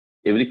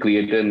every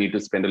creator need to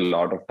spend a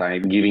lot of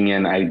time giving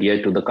an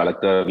idea to the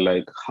collector,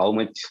 like how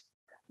much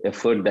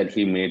effort that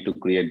he made to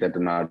create that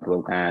an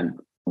artwork and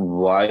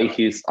why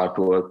his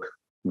artwork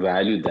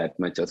value that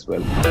much as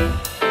well.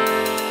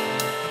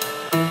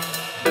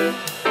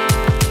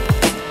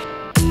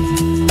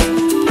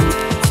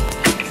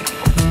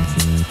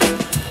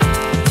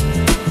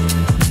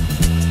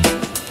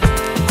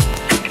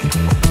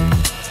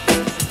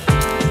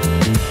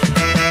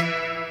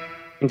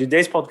 In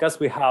today's podcast,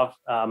 we have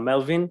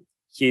Melvin.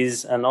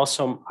 He's an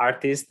awesome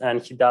artist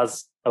and he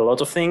does a lot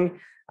of things.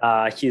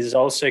 He's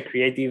also a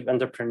creative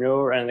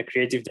entrepreneur and a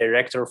creative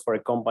director for a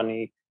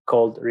company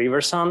called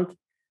Riversand.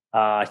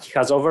 He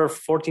has over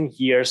 14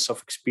 years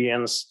of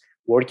experience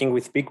working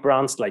with big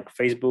brands like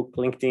Facebook,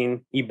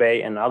 LinkedIn,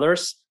 eBay, and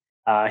others.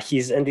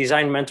 He's a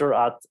design mentor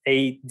at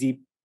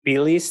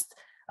ADPlist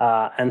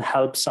and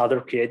helps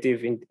other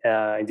creative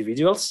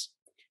individuals.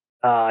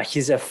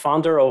 He's a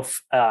founder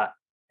of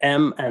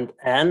Emm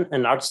Enn,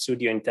 an art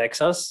studio in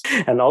Texas.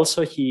 And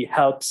also he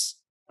helps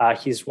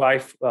his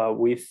wife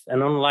with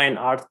an online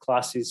art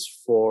classes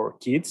for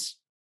kids.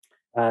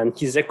 And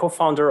he's a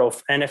co-founder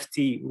of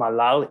NFT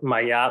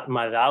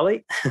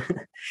Malayali.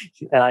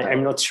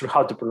 I'm not sure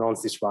how to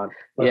pronounce this one,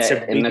 but it's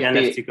a big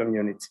NFT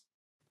community.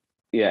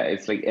 Yeah,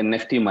 it's like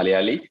NFT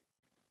Malayali.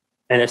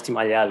 NFT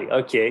Malayali,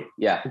 okay.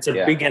 Yeah, it's a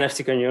big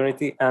NFT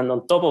community. And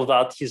on top of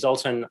that, he's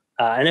also an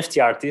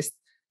NFT artist.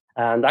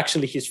 And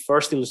actually, his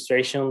first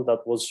illustration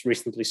that was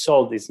recently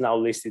sold is now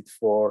listed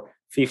for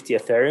 50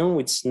 Ethereum,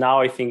 which now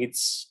I think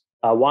it's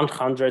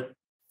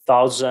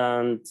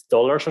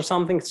 $100,000 or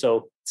something.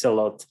 So it's a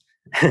lot.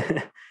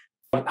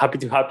 I'm happy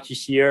to have you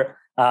here.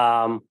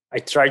 I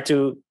try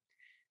to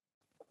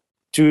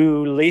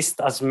list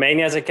as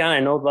many as I can.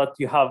 I know that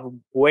you have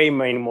way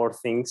many more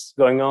things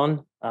going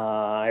on.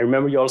 I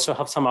remember you also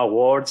have some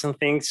awards and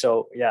things.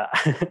 So yeah,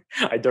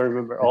 I don't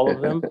remember all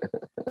of them.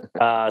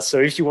 So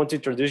if you want to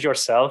introduce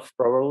yourself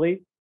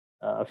properly,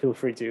 feel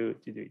free to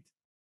do it.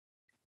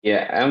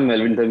 Yeah, I'm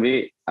Melvin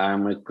Thambi.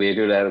 I'm a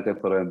creative director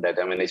for a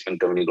data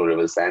management company called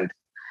Riversand.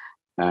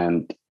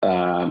 And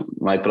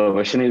my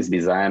profession is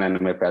design and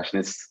my passion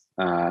is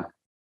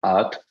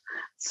art.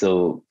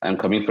 So I'm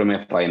coming from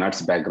a fine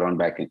arts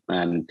background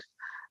and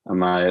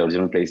my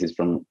original place is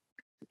from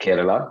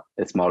Kerala,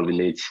 a small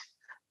village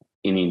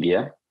in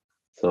India.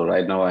 So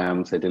right now I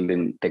am settled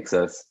in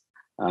Texas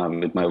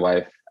with my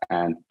wife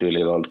and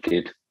 2-year-old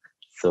kid.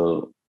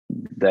 So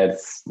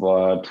that's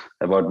what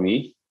about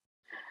me.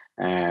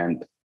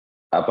 And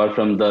apart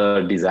from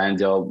the design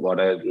job, what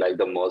I like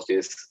the most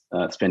is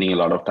spending a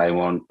lot of time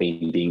on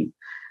painting,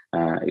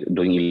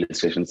 doing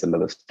illustrations and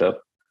other stuff.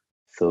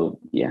 So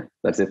yeah,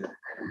 that's it.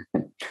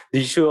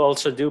 Did you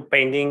also do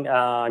painting?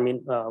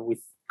 With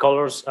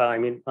colors.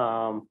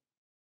 Oil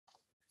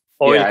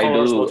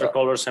colors,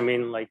 watercolors.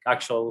 Like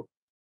actual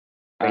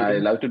painting? I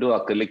love to do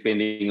acrylic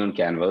painting on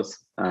canvas.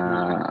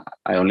 I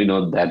only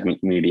know that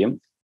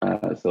medium.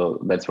 So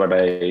that's what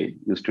I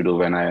used to do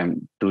when I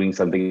am doing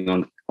something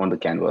on the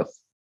canvas.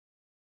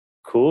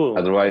 Cool.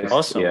 Otherwise,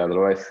 awesome. Yeah,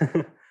 otherwise,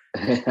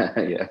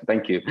 yeah,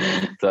 thank you.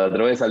 So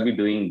otherwise, I'll be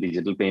doing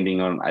digital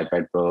painting on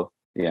iPad Pro.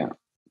 Yeah.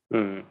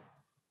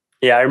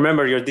 Yeah, I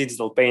remember your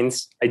digital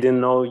paints. I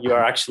didn't know you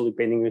are actually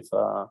painting with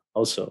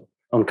also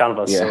on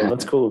canvas. Yeah. So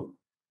that's cool.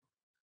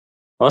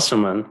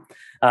 Awesome, man.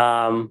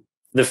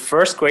 The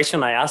first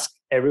question I ask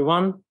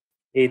everyone,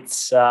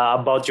 it's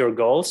about your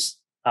goals.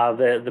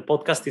 The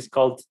podcast is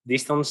called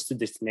Distance to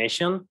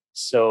Destination.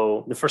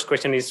 So the first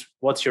question is,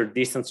 what's your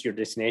distance to your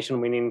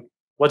destination? Meaning,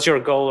 what's your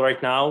goal right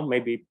now?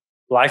 Maybe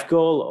life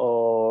goal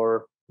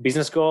or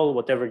business goal,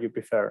 whatever you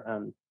prefer.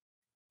 And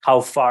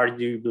how far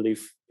do you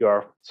believe you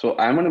are? So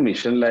I'm on a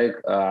mission.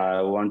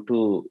 I want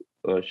to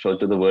show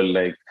to the world,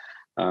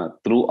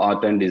 through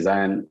art and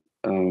design,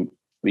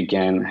 we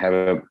can have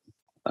a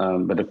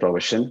better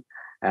profession.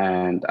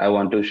 And I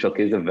want to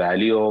showcase the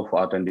value of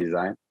art and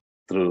design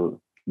through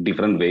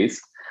different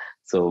ways.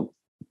 So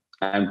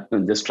I'm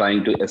just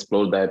trying to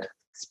explore that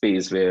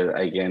space where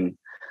I can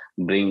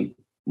bring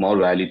more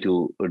value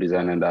to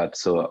design and art.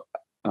 So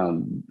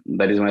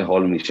that is my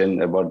whole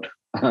mission about.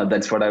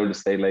 That's what I would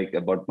say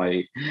about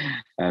my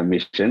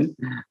mission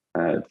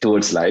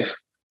towards life.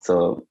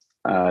 So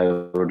I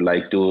would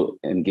like to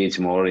engage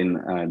more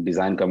in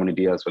design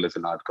community as well as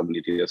in art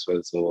community as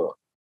well. So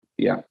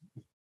yeah.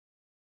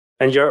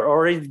 And you're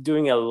already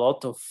doing a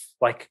lot of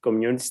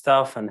community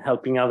stuff and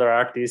helping other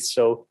artists.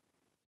 So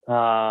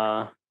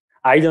I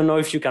don't know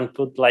if you can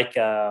put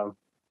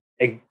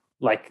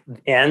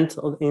end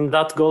in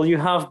that goal you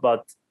have,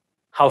 but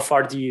how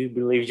far do you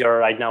believe you're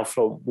right now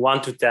from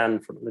 1 to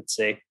 10, let's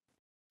say?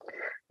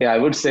 Yeah, I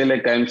would say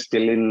I'm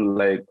still in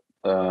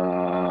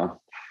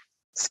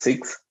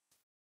 6.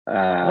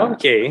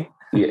 Okay.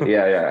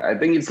 yeah. I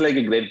think it's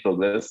a great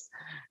progress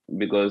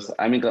because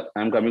I'm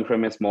coming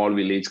from a small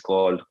village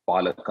called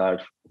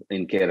Palakkad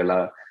in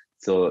Kerala.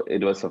 So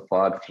it was a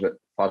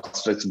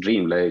far-stretched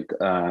dream,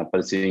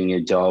 pursuing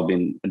a job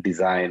in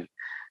design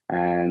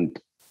and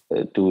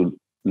to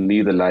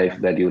live the life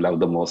that you love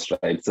the most,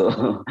 right?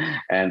 So,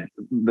 and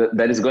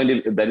that is going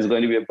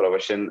to be a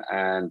profession,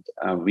 and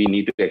we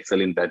need to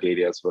excel in that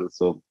area as well.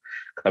 So,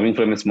 coming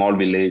from a small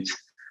village,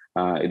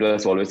 it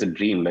was always a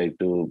dream, like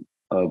to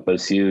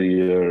pursue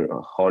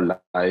your whole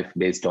life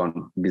based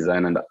on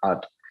design and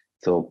art.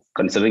 So,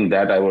 considering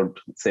that, I would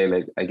say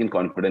like I can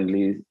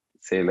confidently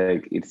say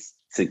like it's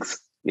six.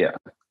 Yeah.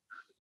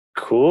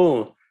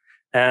 Cool.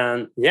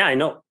 And yeah, I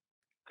know.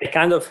 I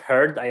kind of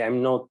heard. I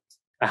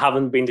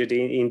haven't been to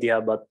India,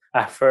 but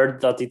I've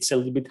heard that it's a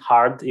little bit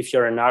hard if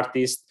you're an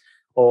artist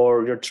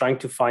or you're trying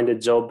to find a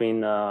job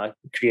in a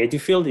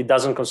creative field. They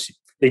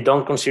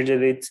don't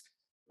consider it,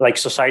 like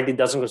society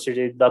doesn't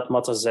consider it that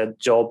much as a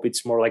job.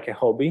 It's more like a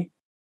hobby.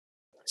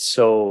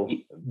 So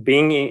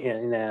being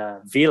in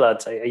a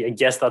village, I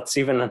guess that's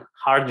even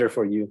harder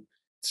for you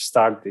to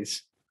start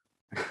this.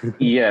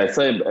 Yeah,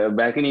 so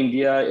back in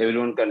India,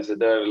 everyone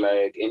consider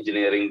like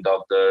engineering,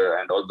 doctor,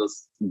 and all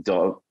those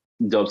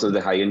jobs as a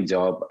high-end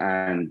job,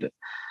 and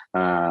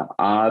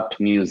art,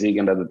 music,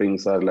 and other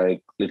things are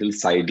like little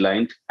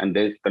sidelined, and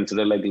they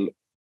consider like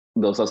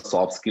those are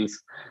soft skills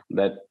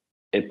that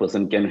a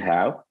person can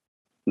have,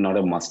 not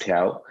a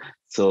must-have.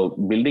 So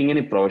building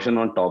any profession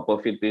on top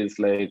of it is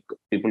like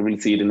people will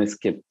see it in a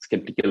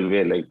skeptical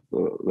way, like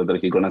whether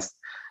he's gonna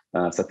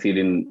succeed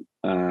in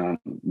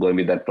going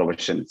with that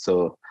profession.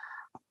 So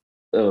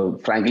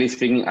frankly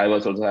speaking, I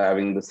was also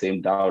having the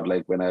same doubt.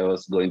 Like when I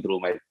was going through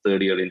my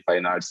third year in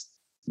fine arts,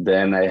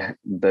 then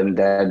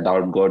that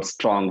doubt got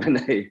strong when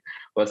I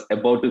was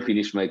about to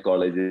finish my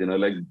college.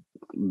 Like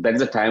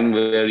that's a time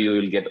where you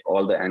will get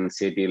all the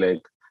anxiety,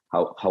 like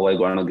how I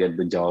gonna get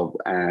the job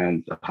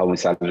and how much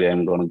salary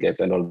I'm gonna get,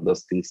 and all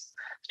those things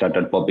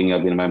started popping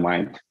up in my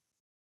mind.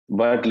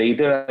 But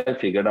later I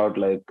figured out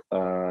like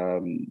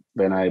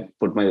when I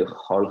put my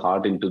whole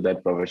heart into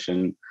that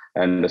profession,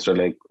 and understood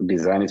like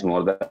design is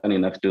more than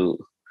enough to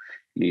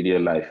lead your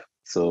life.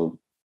 So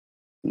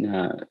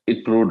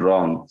it proved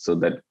wrong. So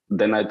that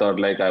then I thought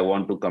like I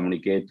want to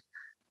communicate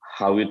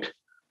how it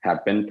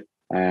happened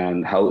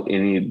and how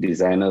any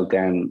designer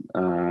can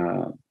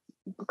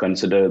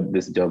consider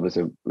this job as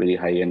a very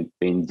high end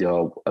paying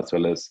job, as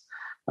well as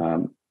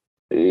um,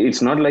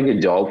 it's not like a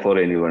job for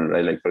anyone,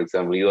 right? Like for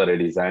example, you are a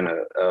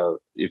designer,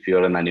 if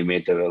you're an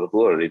animator or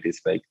whoever it is,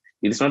 like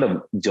it's not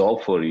a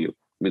job for you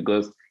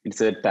because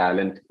it's a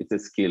talent, it's a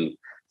skill.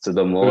 So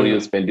the more you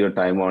spend your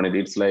time on it,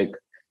 it's like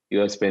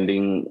you are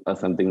spending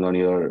something on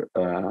your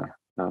uh,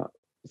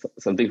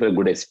 something for a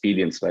good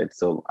experience, right?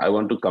 So I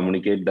want to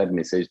communicate that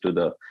message to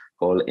the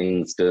whole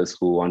youngsters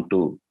who want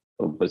to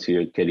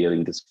pursue a career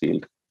in this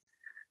field.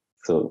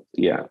 So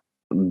yeah,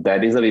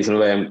 that is the reason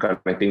why I'm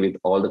connecting with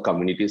all the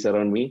communities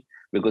around me,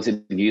 because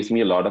it gives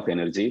me a lot of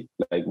energy.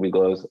 Like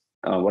because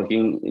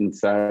working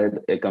inside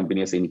a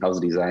company as in-house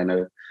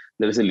designer,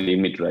 there is a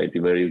limit, right,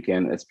 where you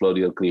can explore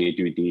your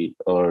creativity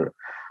or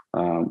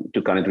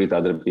to connect with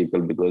other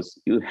people, because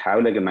you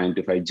have like a 9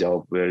 to 5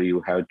 job where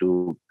you have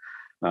to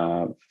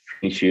uh,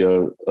 finish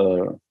your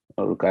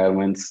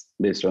requirements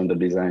based on the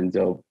design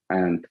job,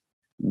 and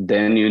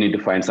then you need to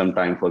find some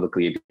time for the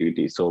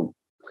creativity. So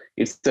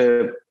it's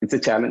a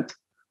challenge.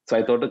 So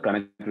I thought to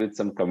connect with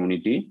some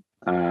community,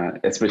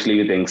 especially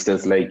with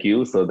youngsters like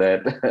you, so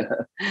that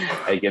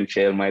I can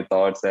share my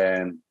thoughts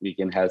and we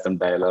can have some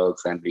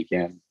dialogues and we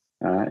can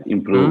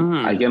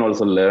improve. I can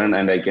also learn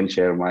and I can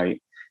share my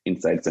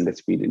insights and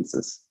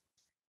experiences.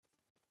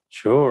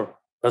 Sure,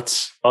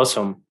 that's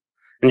awesome.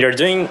 And you're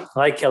doing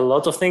like a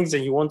lot of things that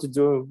you want to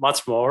do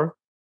much more.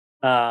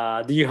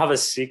 Do you have a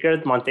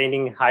secret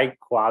maintaining high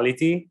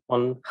quality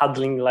on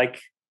handling like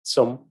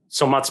so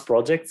much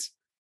projects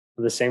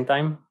at the same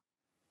time?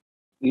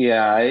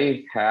 Yeah,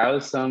 I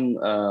have some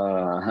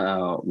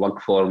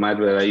work format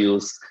where I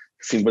use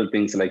simple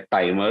things like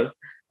timer,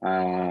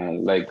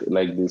 like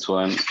this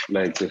one,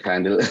 like to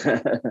handle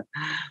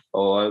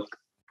or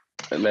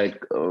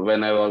like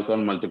when I work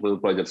on multiple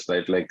projects,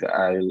 right? Like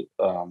I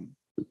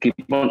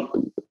keep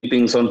on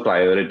things on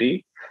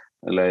priority.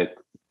 Like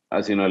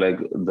as you know, like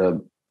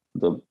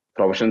the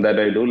profession that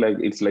I do, like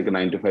it's like a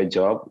 9 to 5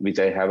 job, which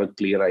I have a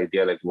clear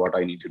idea like what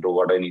I need to do,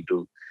 what I need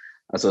to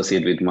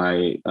associate with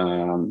my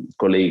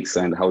colleagues,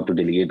 and how to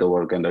delegate the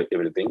work and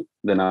everything.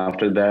 Then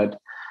after that,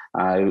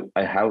 I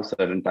have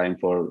certain time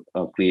for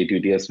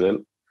creativity as well.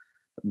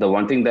 The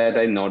one thing that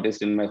I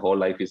noticed in my whole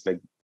life is like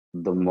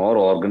the more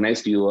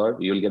organized you are,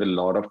 you'll get a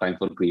lot of time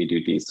for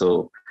creativity.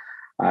 So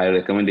I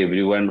recommend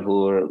everyone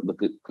who are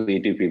the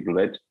creative people,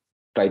 right?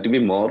 Try to be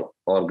more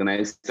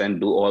organized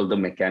and do all the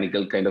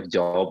mechanical kind of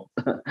job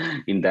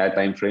in that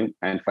time frame,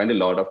 and find a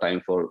lot of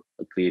time for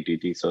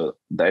creativity. So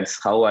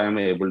that's how I am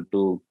able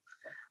to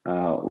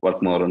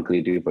work more on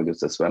creative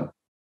projects as well.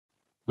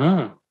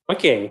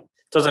 Okay,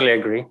 totally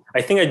agree.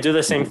 I think I do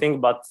the same thing,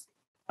 but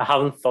I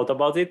haven't thought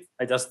about it.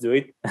 I just do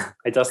it.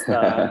 I just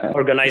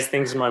organize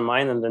things in my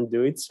mind and then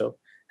do it. So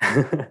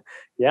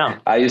yeah.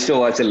 I used to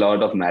watch a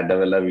lot of Matt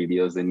Davella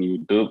videos in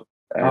YouTube,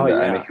 Oh and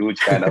I'm a yeah. huge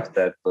fan of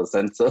that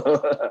person. So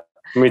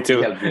Me he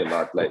too. helped me a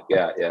lot. Like,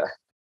 yeah.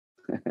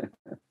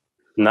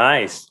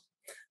 Nice.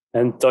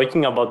 And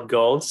talking about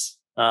goals,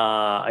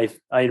 I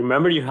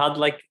remember you had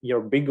like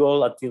your big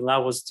goal until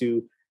now was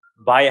to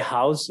buy a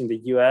house in the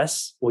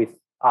US with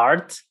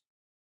art,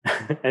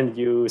 and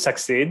you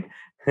succeed.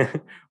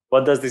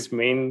 What does this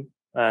mean,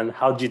 and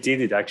how did you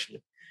did it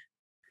actually?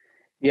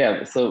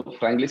 Yeah, so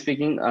frankly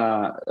speaking,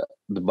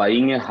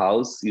 buying a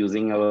house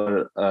using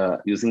our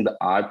using the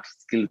art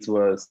skills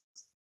was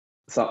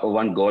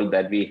one goal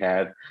that we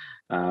had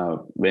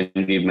when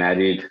we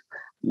married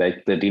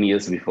like 13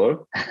 years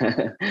before.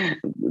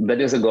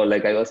 That is a goal.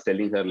 Like I was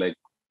telling her, like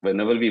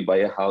whenever we buy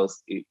a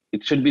house,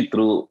 it should be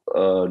through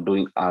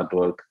doing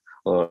artwork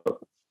or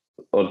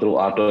through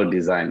art or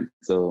design.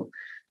 So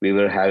we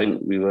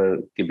were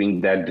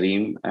keeping that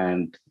dream,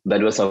 and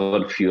that was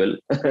our fuel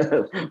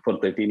for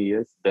 13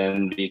 years.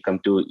 Then we come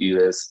to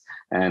US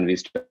and we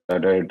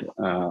started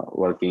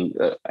working.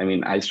 I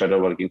mean, I started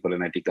working for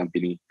an IT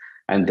company,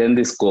 and then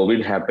this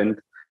COVID happened.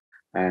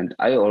 And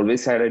I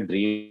always had a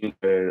dream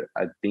where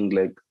I think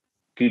like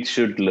kids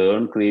should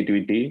learn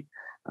creativity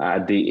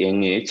at the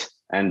young age,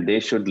 and they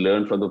should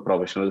learn from the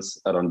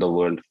professionals around the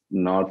world,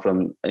 not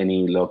from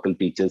any local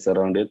teachers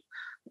around it.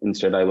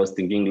 Instead, I was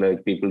thinking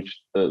like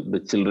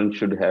the children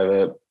should have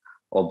a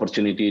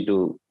opportunity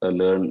to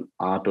learn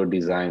art or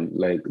design,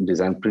 like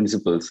design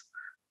principles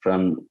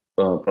from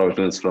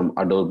professionals from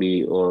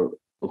Adobe, or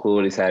who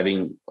is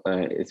having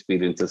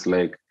experiences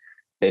like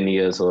 10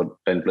 years or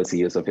 10 plus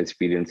years of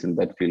experience in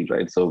that field,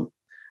 right? So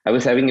I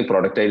was having a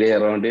product idea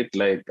around it.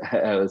 Like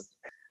I was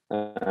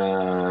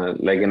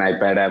like an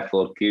iPad app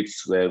for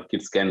kids where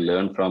kids can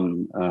learn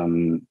from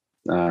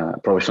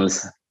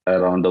professionals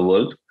around the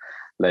world,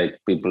 like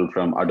people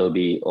from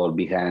Adobe or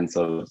Behance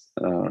or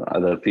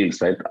other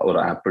fields, right?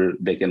 Or Apple,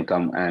 they can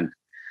come and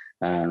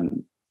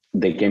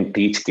they can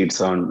teach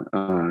kids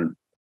on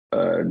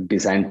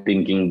design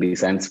thinking,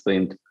 design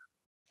sprint.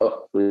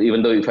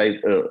 Even though if I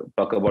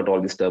talk about all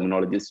these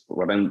terminologies,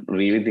 what I'm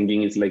really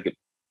thinking is like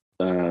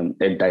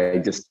a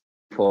digest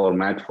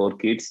format for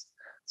kids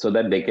so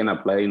that they can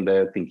apply in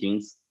their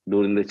thinkings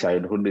during the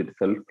childhood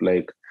itself,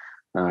 like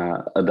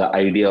the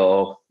idea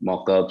of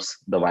mock-ups,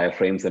 the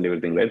wireframes and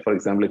everything, right? For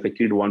example, if a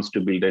kid wants to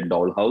build a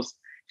dollhouse,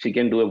 she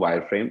can do a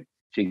wireframe,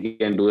 she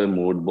can do a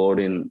mood board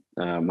in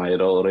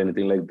Miro or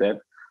anything like that.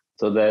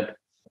 So that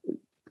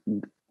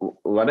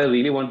what I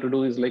really want to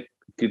do is like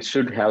kids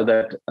should have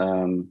that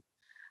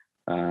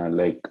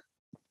like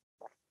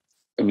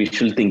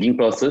visual thinking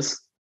process,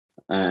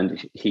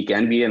 and he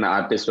can be an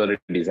artist or a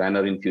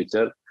designer in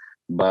future,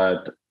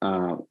 but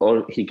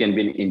or he can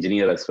be an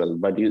engineer as well.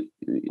 But you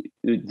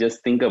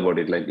just think about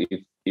it, like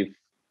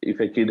if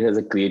a kid has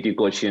a creative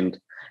quotient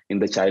in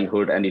the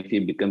childhood, and if he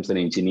becomes an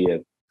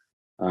engineer,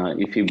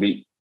 if he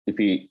be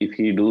if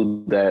he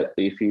do that,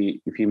 if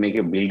he make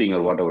a building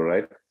or whatever,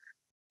 right,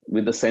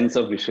 with the sense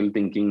of visual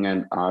thinking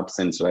and art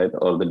sense, right,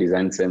 or the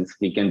design sense,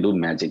 he can do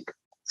magic.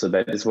 So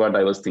that is what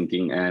I was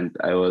thinking, and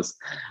I was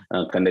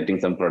conducting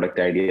some product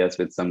ideas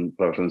with some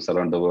professionals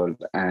around the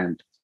world,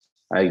 and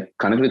I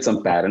connected with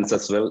some parents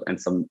as well and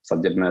some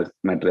subject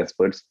matter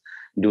experts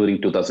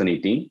during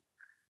 2018.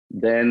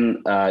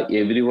 Then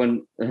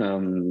everyone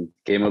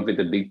came up with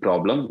a big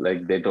problem.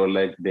 Like they told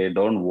like they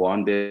don't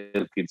want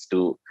their kids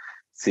to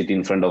sit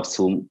in front of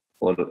Zoom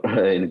or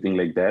anything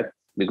like that,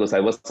 because I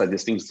was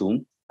suggesting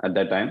Zoom at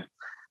that time,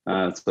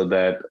 so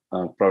that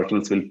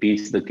professionals will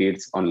teach the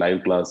kids on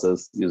live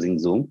classes using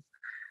Zoom.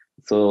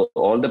 So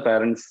all the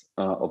parents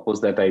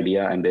opposed that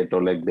idea, and they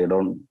told like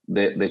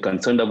they're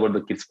concerned about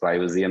the kids'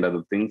 privacy and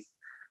other things.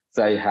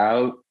 So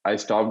I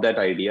stopped that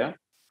idea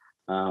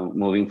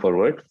moving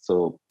forward.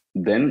 So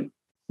then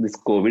this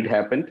COVID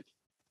happened.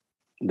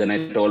 Then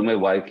I told my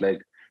wife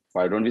like,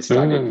 why don't we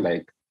start it,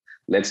 like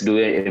let's do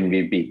a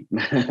MVP,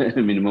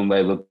 minimum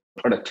viable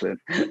product.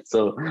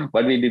 So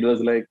what we did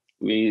was like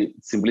we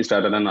simply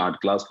started an art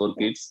class for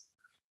kids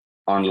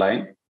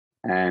online,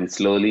 and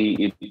slowly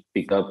it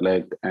picked up,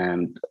 like,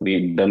 and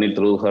we done it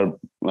through her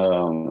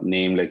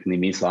name, like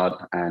Nimmy's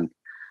art. And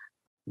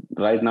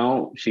right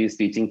now she's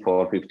teaching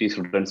for 50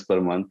 students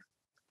per month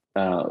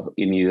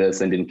in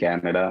US and in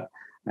Canada.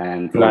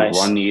 And for Nice.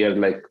 1 year,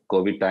 like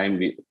COVID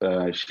time,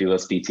 she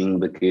was teaching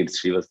the kids.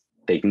 She was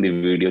taking the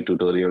video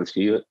tutorials.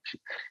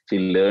 She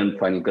learned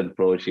Final Cut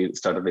Pro. She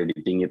started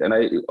editing it,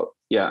 and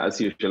yeah,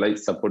 as usual, I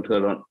support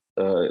her on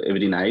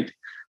every night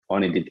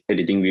on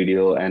editing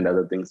video and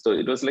other things. So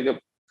it was like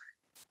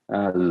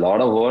a lot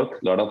of work,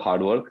 lot of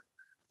hard work,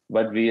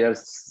 but we are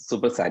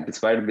super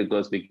satisfied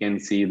because we can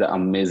see the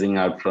amazing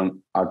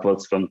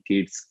artworks from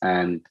kids,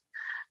 and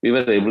we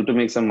were able to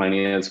make some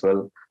money as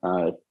well,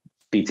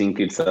 teaching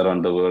kids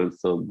around the world.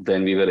 So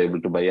then we were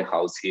able to buy a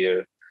house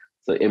here.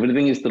 So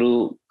everything is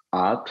through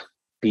art,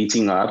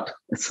 teaching art.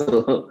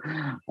 So,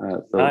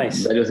 so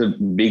Nice. that was a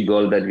big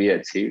goal that we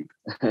achieved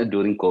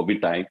during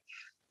COVID time.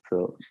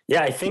 So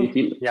Yeah, I we think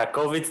feel,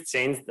 COVID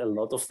changed a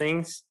lot of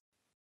things.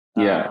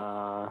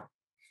 yeah.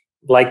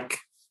 Like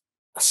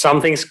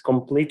some things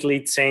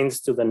completely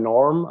changed to the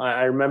norm.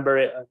 I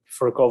remember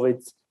for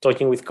COVID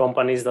talking with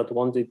companies that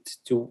wanted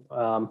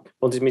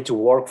me to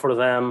work for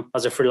them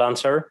as a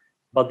freelancer,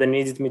 but they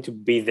needed me to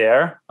be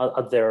there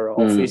at their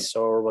office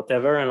or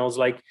whatever. And I was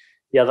like,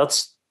 yeah,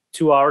 that's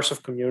 2 hours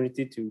of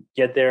community to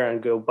get there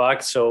and go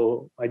back.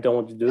 So I don't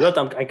want to do that.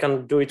 I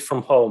can do it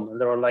from home.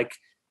 And they were like,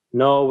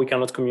 no, we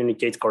cannot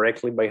communicate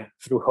correctly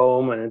through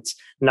home. And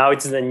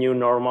it's the new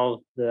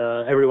normal.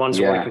 Everyone's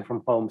working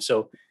from home.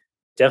 So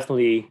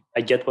definitely,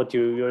 I get what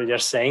you're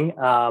just saying.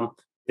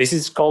 This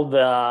is called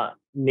the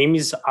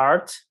Nimmy's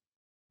Art,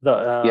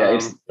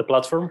 the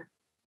platform.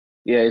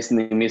 Yeah, it's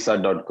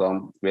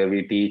nimmysart.com, where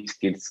we teach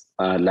kids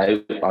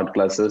live art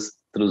classes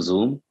through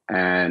Zoom,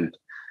 and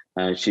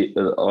she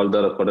all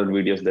the recorded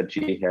videos that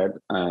she had,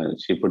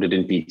 she put it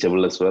in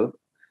Teachable as well.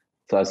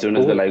 So as soon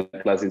as the live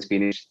class is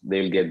finished,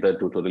 they'll get the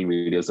tutorial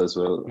videos as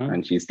well.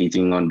 And she's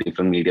teaching on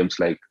different mediums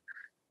like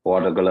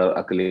watercolor,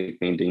 acrylic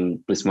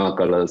painting,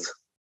 Prismacolors,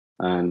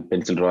 and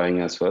pencil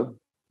drawing as well.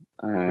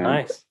 And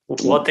nice.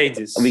 What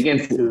ages we can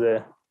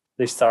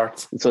they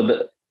start? So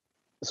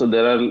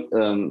there are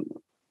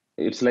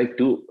it's like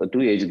two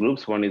age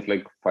groups. One is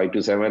like 5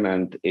 to 7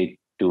 and 8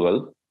 to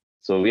 12.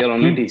 So we are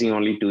only teaching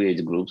only 2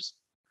 age groups.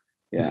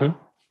 Yeah.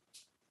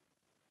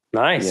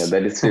 Nice. Yeah,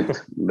 that is it.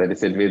 That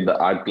is it with the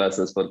art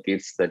classes for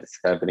kids that is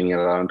happening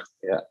around.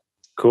 Yeah.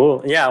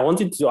 Cool. Yeah, I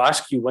wanted to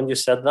ask you when you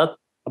said that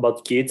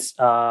about kids.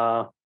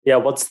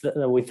 What's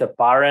with the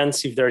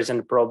parents, if there is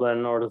any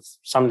problem or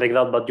something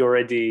like that, but you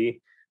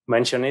already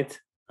mentioned it.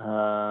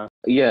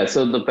 Yeah,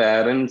 so the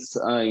parents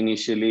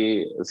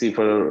initially see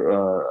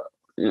for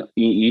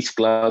each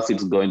class,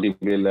 it's going to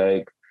be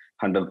like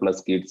 100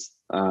 plus kids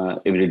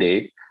every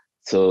day.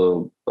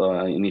 So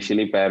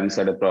initially, parents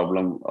had a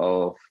problem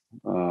of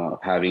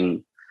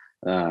having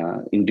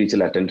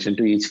individual attention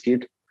to each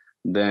kid.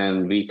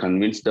 Then we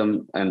convinced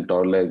them and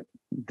told like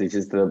this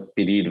is the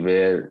period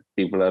where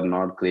people are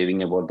not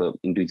craving about the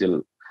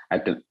individual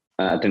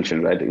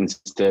attention, right?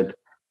 Instead,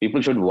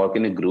 people should work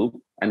in a group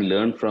and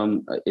learn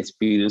from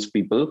experienced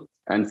people.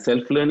 And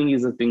self-learning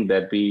is a thing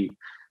that we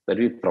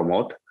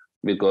promote,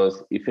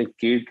 because if a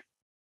kid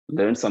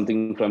learns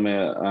something from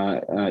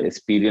a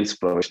experienced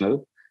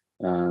professional,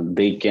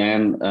 they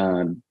can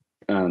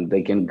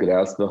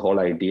grasp the whole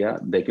idea.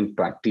 They can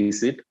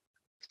practice it.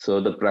 So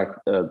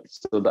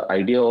the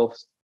idea of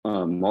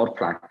more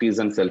practice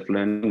and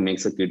self-learning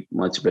makes a kid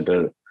much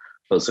better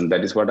person.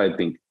 That is what I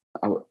think.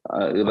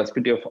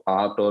 Irrespective of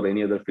art or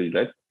any other field,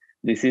 right?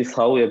 This is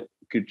how a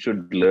kid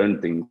should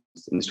learn things,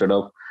 instead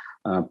of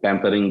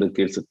pampering the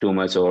kids too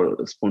much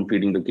or spoon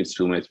feeding the kids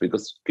too much,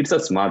 because kids are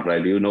smart,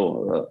 right?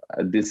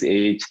 At this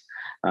age,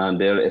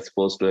 they're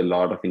exposed to a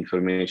lot of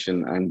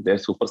information and they're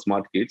super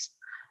smart kids.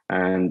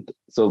 And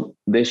so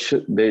they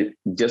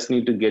just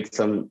need to get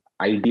some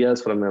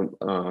ideas from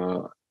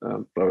a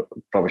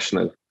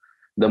professional.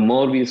 The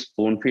more we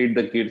spoon feed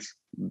the kids,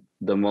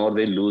 the more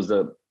they lose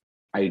the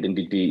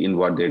identity in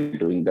what they're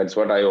doing. That's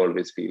what I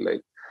always feel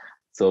like.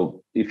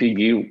 So if we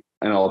give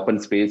an open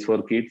space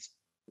for kids,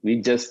 we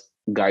just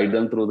guide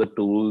them through the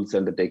tools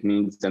and the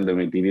techniques and the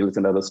materials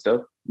and other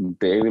stuff,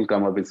 they will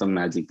come up with some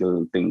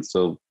magical things.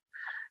 So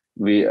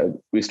we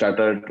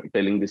started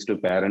telling this to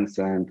parents,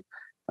 and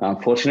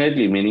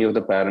fortunately many of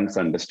the parents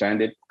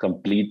understand it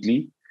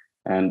completely.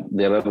 And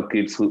there are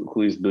kids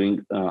who is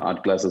doing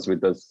art classes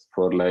with us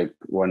for like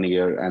 1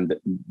 year, and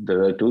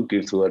there are 2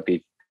 kids who are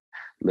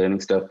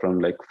learning stuff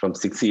from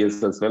 6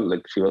 years as well.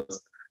 Like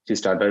she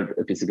started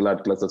physical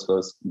art classes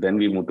first, then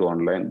we moved to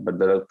online. But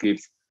there are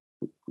kids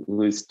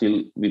who is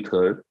still with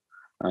her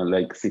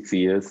like 6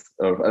 years,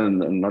 or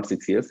not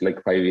 6 years,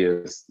 like 5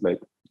 years, like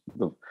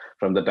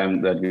from the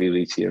time that we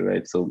reach here,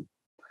 right? So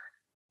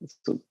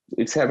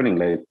it's happening,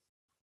 like,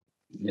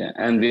 yeah.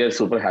 And we are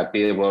super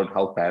happy about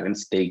how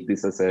parents take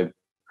this as a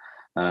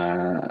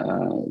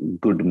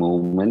good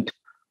movement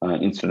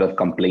instead of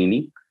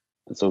complaining.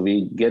 So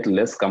we get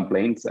less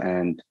complaints.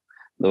 And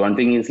the one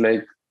thing is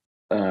like,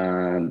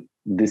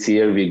 this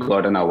year we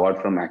got an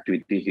award from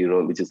Activity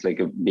Hero, which is like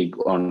a big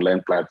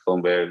online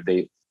platform where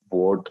they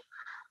vote,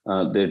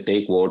 they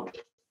take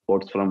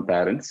votes from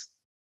parents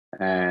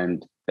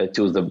and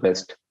choose the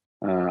best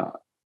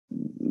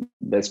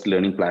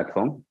learning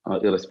platform,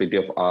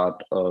 irrespective of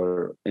art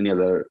or any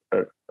other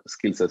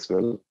skills as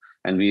well.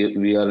 And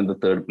we are in the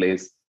 3rd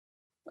place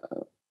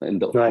in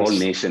the whole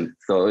nation.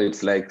 So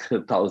it's like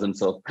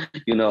thousands of,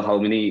 how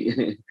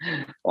many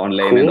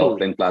online and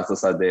offline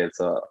classes are there.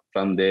 So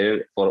from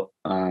there,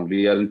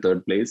 we are in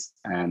 3rd place.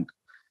 And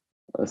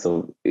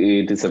so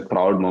it is a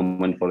proud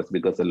moment for us,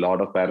 because a lot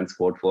of parents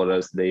vote for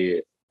us.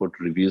 They put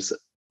reviews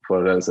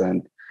for us,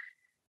 and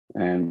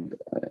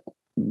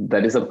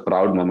that is a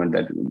proud moment,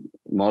 that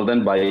more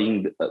than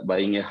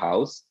buying a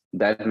house,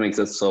 that makes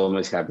us so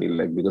much happy,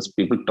 like, because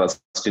people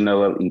trust in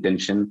our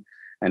intention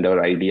and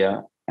our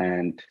idea,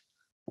 and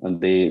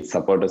they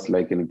support us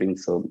like anything.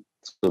 So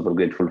super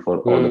grateful for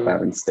all the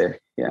parents there.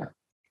 Yeah.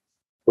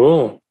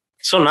 Oh,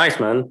 so nice,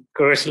 man.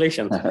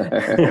 Congratulations.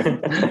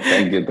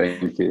 Thank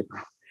you.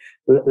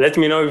 Let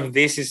me know if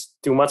this is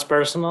too much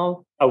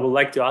personal. I would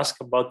like to ask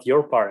about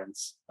your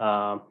parents,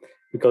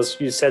 because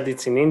you said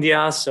it's in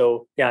India.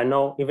 So yeah, I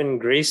know even in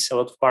Greece, a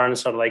lot of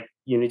parents are like,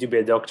 you need to be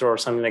a doctor or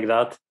something like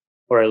that,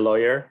 or a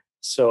lawyer.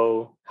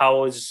 So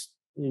how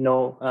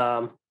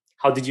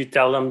how did you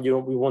tell them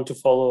we want to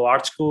follow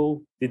art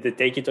school? Did they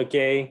take it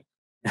okay?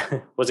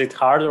 Was it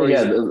hard or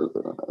Yeah, easy?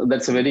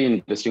 that's a very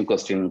interesting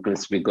question,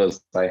 Chris,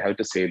 because I have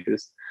to say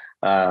this.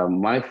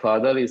 My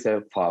father is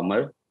a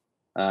farmer.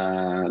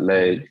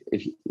 Like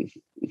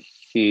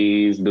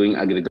he's doing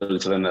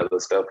agriculture and other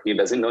stuff. He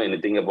doesn't know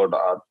anything about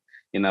art.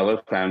 In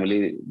our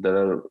family, there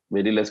are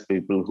very less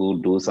people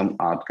who do some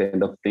art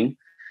kind of thing.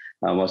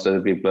 Most of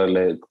the people are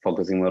like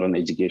focusing more on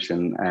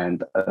education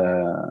and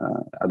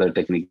other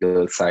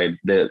technical side.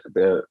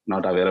 They're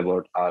not aware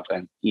about art,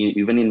 and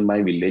even in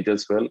my village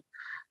as well,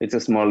 it's a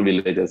small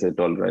village as I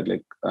told, right?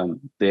 Like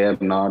they are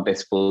not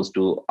exposed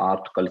to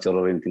art culture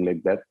or anything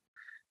like that.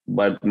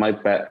 But my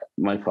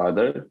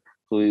father,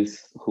 who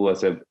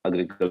was a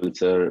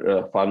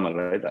agriculture farmer,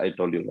 right? I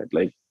told you, right?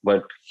 Like,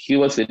 but he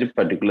was very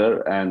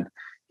particular, and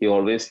he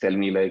always tell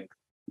me like,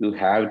 you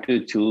have to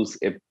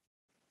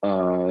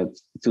uh,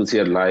 choose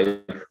your life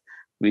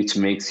which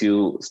makes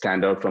you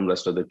stand out from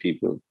rest of the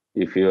people.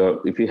 If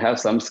you have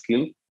some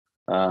skill,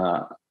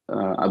 uh,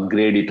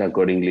 upgrade it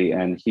accordingly.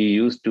 And he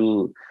used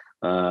to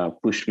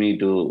push me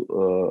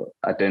to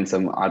attend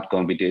some art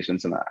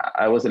competitions, and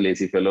I was a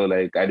lazy fellow.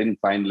 Like I didn't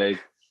find like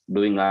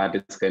doing art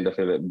is kind of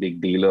a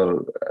big deal,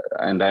 or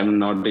and I'm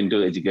not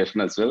into education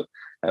as well.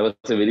 I was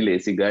a very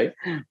lazy guy,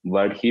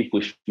 but he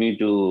pushed me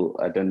to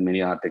attend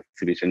many art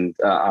exhibitions,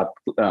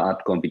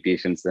 art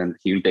competitions, and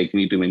he will take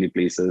me to many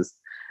places.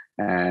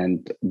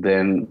 And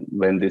then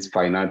when this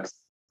fine arts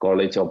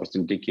college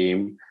opportunity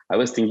came, I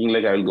was thinking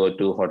like I will go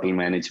to hotel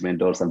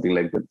management or something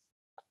like that,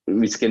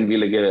 which can be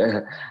like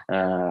a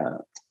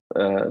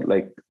uh,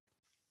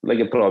 like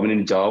a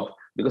prominent job,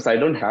 because I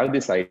don't have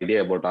this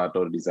idea about art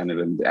or design,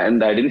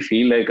 and I didn't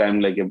feel like I'm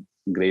like a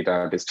great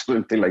artist or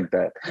anything like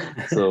that.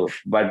 So,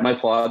 but my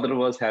father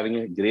was having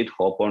a great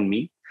hope on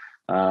me,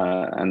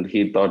 and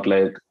he thought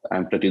like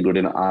I'm pretty good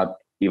in art,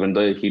 even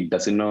though he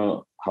doesn't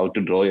know how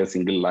to draw a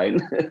single line.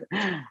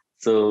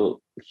 So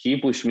he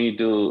pushed me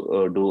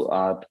to do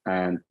art,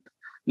 and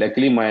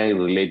luckily my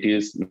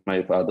relatives,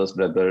 my father's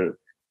brother,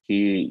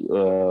 he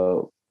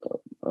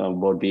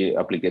bought the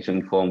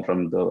application form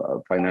from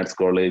the fine arts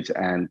college,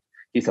 and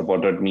he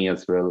supported me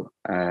as well.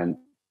 And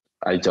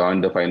I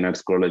joined the fine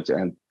arts college,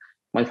 and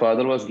my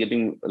father was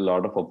getting a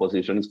lot of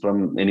oppositions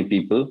from many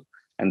people,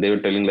 and they were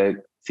telling like,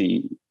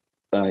 see,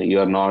 you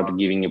are not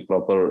giving a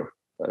proper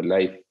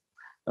life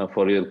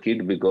for your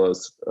kid,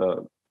 because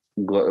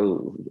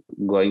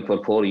going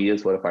for 4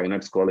 years for a fine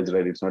arts college,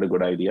 right, it's not a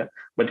good idea.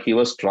 But he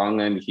was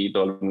strong, and he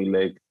told me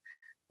like,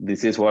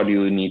 this is what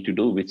you need to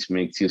do, which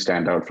makes you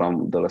stand out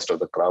from the rest of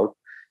the crowd.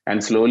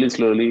 And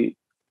slowly,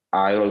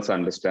 I also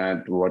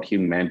understand what he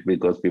meant,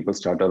 because people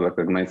started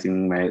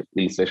recognizing my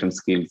illustration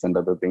skills and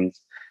other things.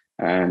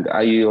 And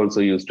I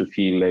also used to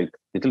feel like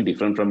a little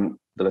different from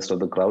the rest of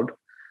the crowd.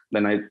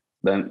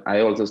 Then I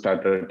also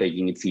started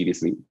taking it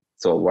seriously.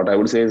 So what I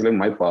would say is like,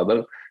 my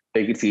father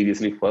take it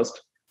seriously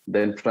first.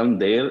 Then from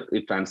there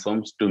it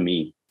transforms to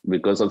me,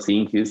 because of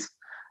seeing his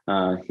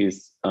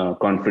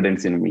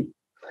confidence in me.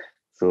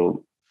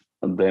 So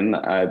then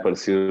I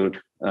pursued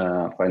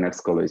fine arts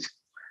college,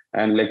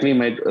 and luckily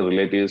my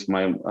relatives,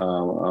 my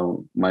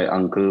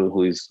uncle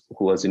who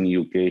was in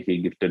UK, he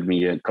gifted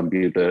me a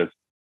computer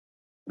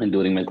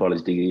during my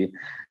college degree,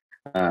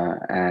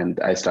 and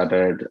I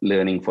started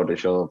learning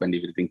Photoshop and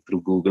everything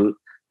through Google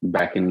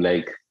back in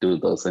like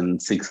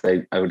 2006.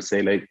 I would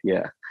say like,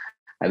 yeah,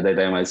 at that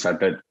time I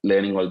started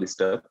learning all this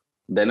stuff.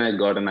 Then I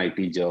got an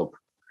IT job.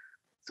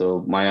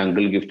 So my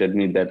uncle gifted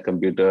me that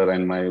computer,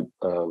 and my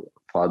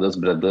father's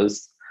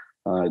brothers,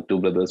 two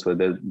brothers were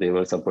there. They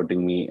were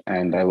supporting me,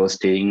 and I was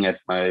staying at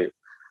my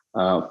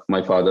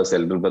father's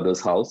elder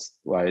brother's house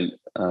while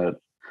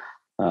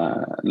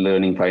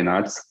learning fine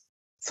arts.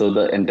 So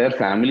the entire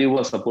family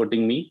was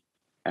supporting me,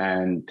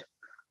 and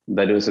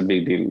that was a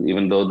big deal.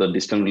 Even though the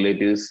distant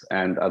relatives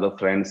and other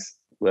friends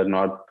were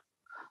not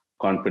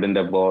confident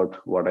about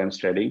what I'm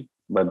studying,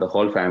 but the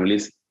whole family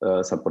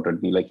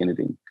supported me like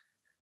anything.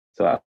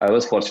 So I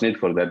was fortunate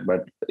for that,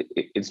 but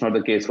it's not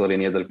the case for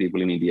any other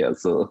people in India.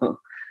 So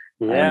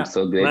I'm Yeah,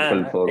 so man,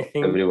 grateful I for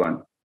think,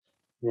 everyone.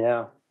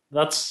 yeah,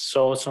 that's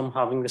so awesome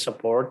having the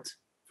support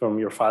from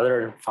your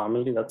father and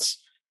family.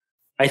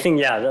 I think,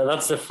 yeah,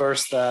 that's the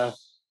first uh,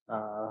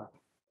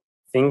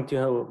 thing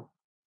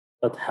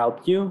that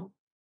helped you.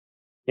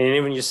 And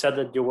even you said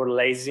that you were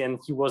lazy and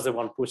he was the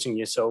one pushing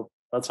you. So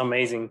that's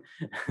amazing.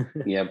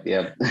 Yep.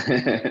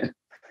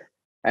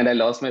 And I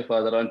lost my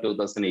father on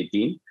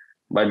 2018,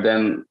 but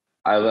then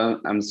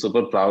I'm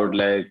super proud.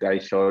 Like I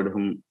showed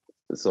him,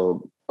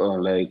 so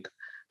like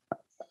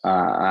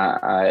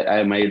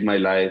I made my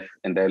life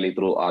entirely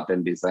through art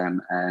and design,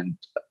 and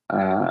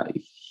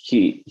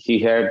he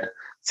had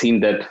seen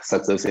that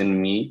success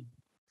in me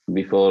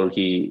before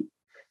he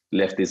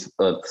left this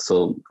earth.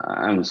 So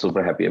I'm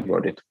super happy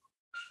about it.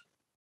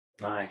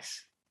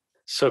 Nice.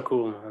 So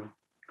cool, man.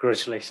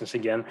 Congratulations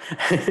again.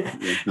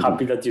 Yeah.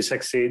 Happy that you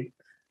succeed.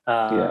 Yeah.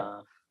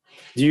 Uh,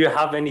 do you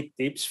have any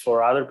tips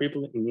for other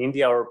people in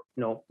India or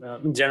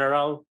in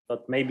general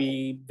that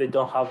maybe they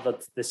don't have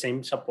the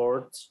same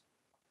support?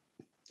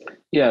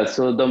 Yeah,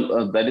 so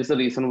that is the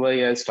reason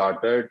why I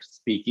started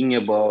speaking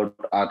about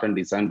art and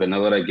design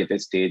whenever I get a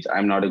stage.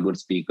 I'm not a good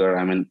speaker.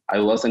 I mean, I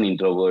was an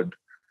introvert.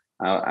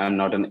 I'm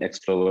not an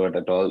extrovert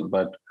at all.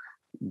 But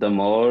the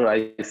more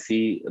I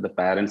see the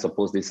parents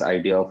oppose this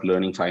idea of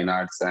learning fine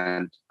arts,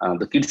 and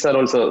the kids are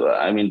also,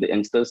 I mean, the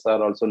youngsters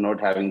are also not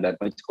having that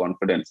much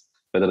confidence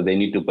whether they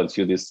need to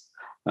pursue this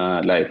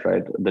life,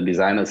 right? The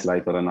designer's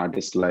life or an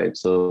artist's life.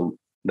 So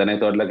then I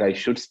thought like I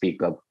should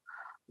speak up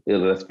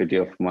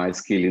irrespective of my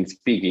skill in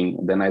speaking.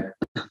 Then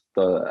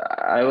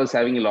I was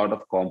having a lot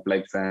of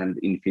complex and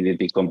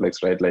inferiority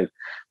complex, right? Like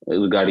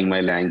regarding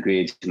my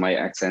language, my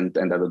accent,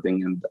 and other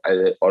thing. And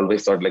I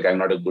always thought like I'm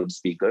not a good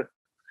speaker.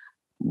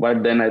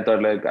 But then I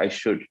thought like I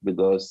should,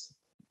 because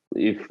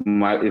if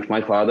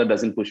my father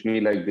doesn't push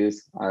me like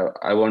this,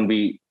 I won't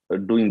be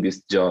doing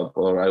this job,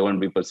 or I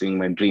won't be pursuing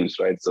my dreams,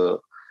 right?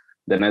 So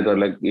then I thought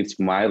like it's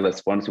my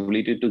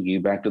responsibility to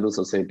give back to the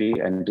society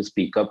and to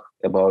speak up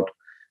about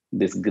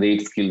these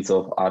great skills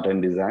of art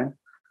and design.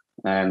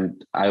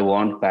 And I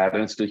want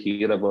parents to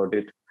hear about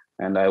it,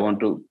 and I want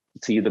to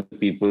see the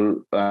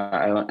people,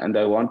 and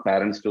I want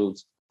parents to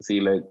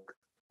see like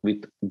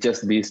with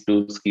just these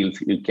two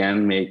skills you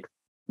can make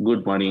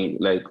good money,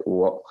 like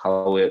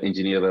how an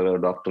engineer or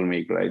a doctor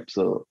make, right?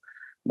 So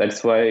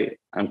that's why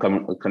I'm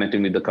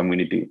connecting with the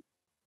community.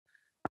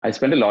 I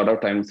spend a lot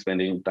of time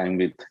spending time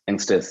with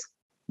youngsters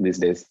these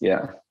days.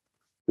 Yeah.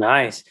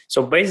 Nice.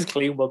 So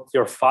basically, what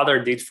your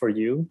father did for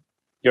you,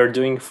 you're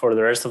doing for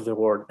the rest of the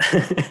world.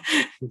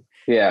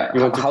 Yeah.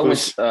 You want to How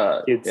much?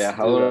 push kids Yeah. to do that.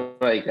 However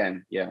I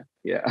can. Yeah.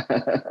 Yeah.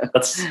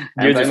 That's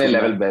I'm trying my beautiful,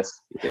 level man.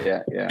 best.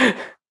 Yeah. Yeah.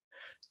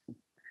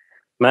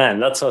 Man,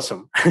 that's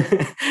awesome.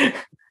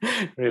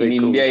 In Really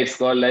India, cool. it's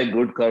called like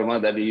good karma,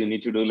 that you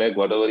need to do like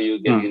whatever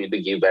you get, you Hmm. need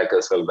to give back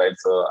as well, right?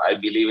 So I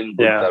believe in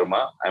good Yeah.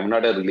 karma. I'm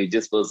not a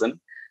religious person,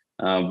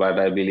 but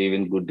I believe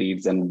in good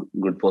deeds and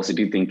good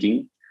positive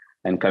thinking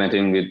and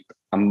connecting with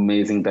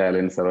amazing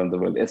talents around the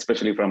world,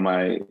 especially from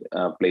my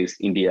place,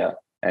 India,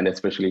 and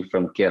especially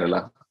from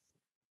Kerala.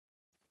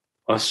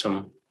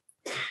 Awesome.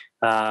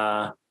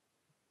 Uh,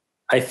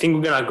 I think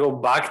we're gonna go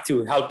back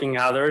to helping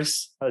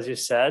others, as you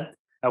said.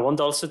 I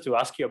want also to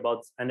ask you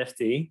about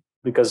NFT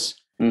because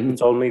you Hmm.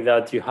 told me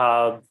that you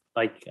have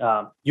like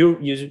you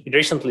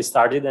recently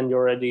started and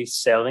you're already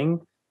selling,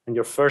 and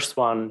your first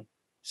one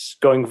is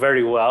going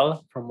very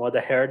well from what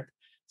I heard.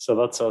 So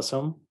that's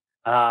awesome.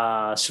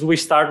 Should we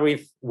start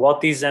with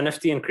what is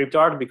NFT and crypto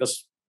art? Because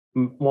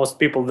most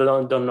people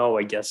don't know,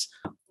 I guess.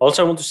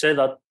 Also, I want to say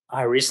that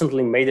I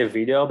recently made a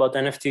video about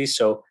NFT.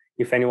 So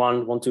if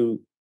anyone want to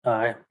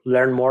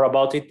learn more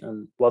about it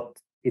and what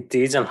it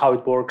is and how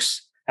it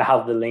works, I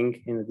have the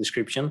link in the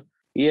description.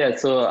 Yeah,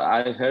 so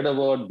I heard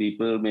about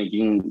people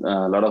making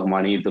a lot of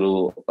money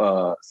through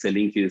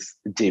selling his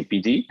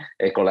JPG,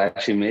 a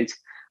collage image.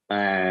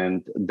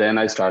 And then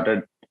I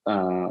started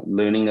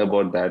learning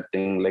about that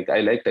thing. Like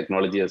I like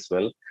technology as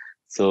well.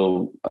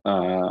 So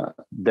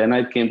then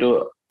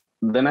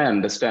I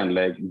understand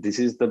like this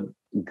is the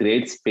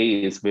great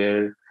space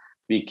where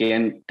we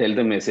can tell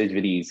the message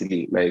very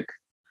easily. Like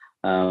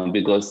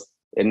because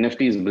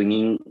NFT is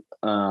bringing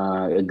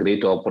a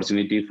great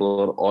opportunity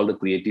for all the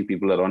creative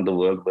people around the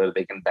world, where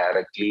they can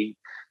directly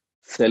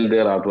sell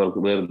their artwork,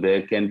 where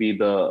they can be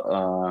the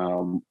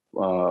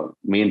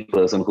main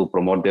person who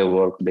promote their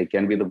work. They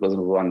can be the person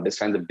who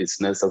understand the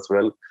business as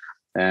well,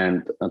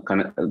 and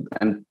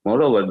and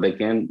moreover, they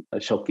can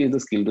showcase the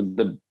skill to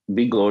the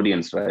big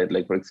audience, right?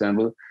 Like for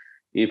example,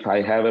 if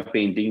I have a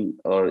painting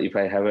or if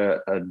I have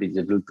a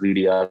digital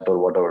 3D art or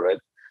whatever, right?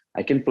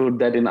 I can put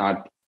that in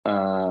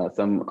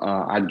some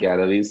art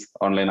galleries,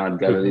 online art Mhm.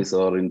 galleries,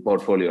 or in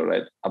portfolio,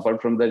 right?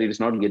 Apart from that, it is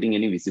not getting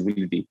any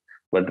visibility.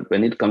 But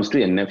when it comes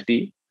to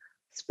NFT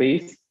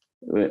space,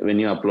 when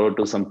you upload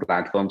to some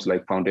platforms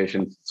like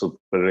Foundation,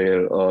 Super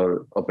Rare,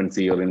 or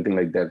OpenSea, or anything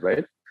like that,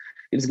 right?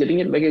 It's getting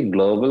it like a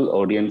global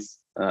audience,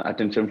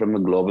 attention from a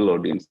global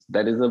audience.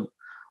 That is the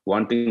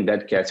one thing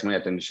that catch my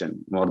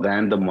attention more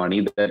than the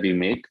money that we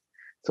make.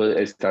 So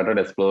I started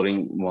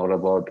exploring more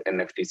about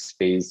NFT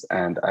space,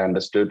 and I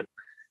understood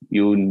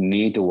you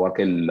need to work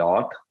a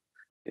lot.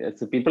 Yeah,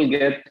 so people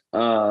get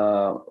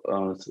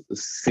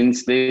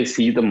since they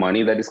see the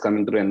money that is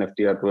coming through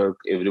NFT artwork,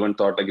 everyone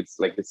thought like it's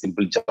like a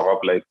simple job,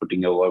 like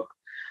putting your work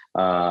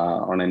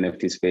on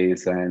NFT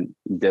space and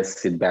just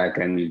sit back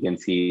and you can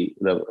see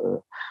the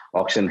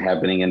auction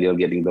happening and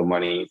you're getting the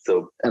money.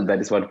 So and that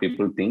is what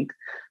people think.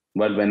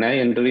 But when I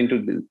enter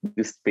into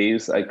this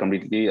space, I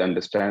completely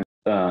understand.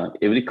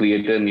 Every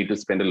creator need to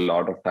spend a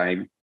lot of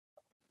time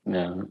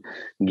uh,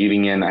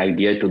 giving an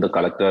idea to the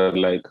collector,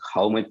 like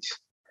how much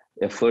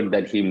effort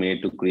that he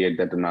made to create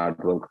that an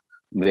artwork,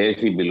 where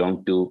he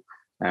belonged to,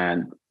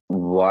 and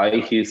why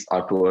his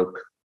artwork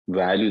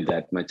value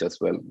that much as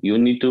well. You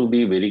need to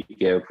be very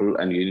careful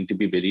and you need to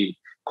be very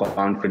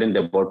confident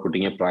about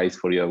putting a price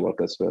for your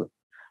work as well.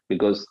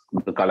 Because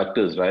the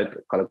collectors, right?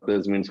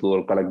 Collectors means who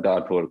will collect the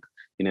artwork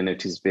in an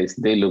NFT space.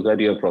 They look at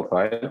your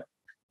profile,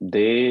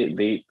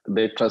 they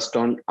trust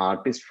on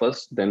artist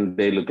first, then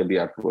they look at the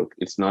artwork.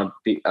 It's not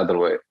the other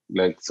way.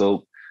 Like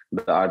so,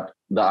 the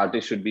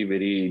artist should be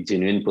very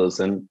genuine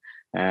person.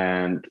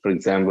 And for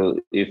example,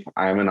 if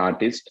I'm an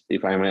artist,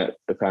 if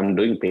I'm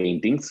doing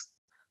paintings,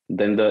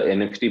 then the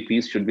NFT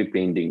piece should be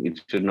painting. It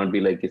should not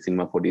be like a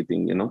cinema 4D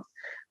thing,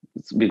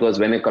 because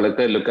when a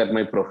collector look at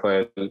my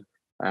profile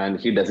and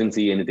he doesn't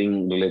see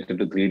anything related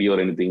to 3D or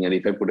anything, and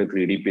if I put a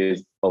 3D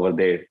piece over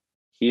there,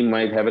 he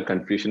might have a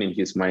confusion in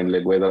his mind,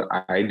 like whether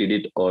I did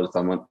it or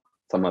some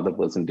other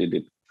person did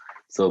it.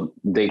 So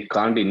they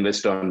can't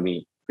invest on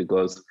me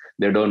because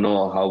they don't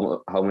know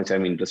how much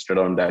I'm interested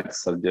on that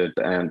subject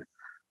and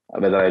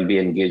whether I'll be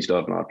engaged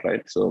or not,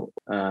 right? So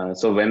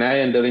when I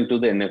entered into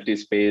the NFT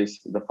space,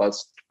 the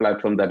first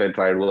platform that I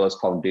tried was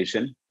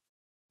Foundation.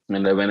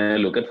 And when I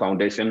look at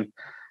Foundation,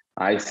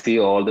 I see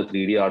all the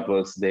 3D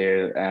artworks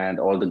there and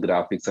all the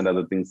graphics and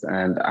other things,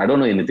 and I don't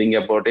know anything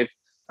about it.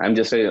 I'm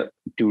just a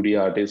 2D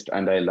artist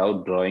and I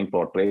love drawing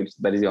portraits.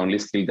 That is the only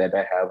skill that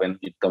I have when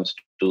it comes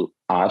to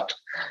art.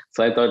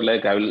 So I thought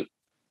like I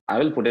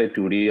will put a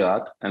 2D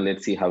art and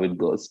let's see how it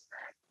goes.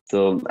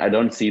 So I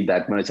don't see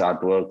that much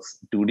artworks,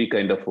 2D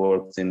kind of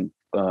works in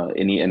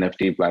any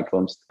NFT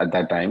platforms at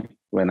that time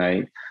when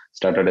I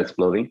started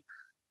exploring.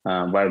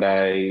 But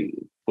I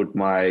put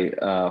my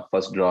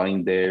first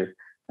drawing there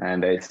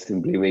and I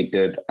simply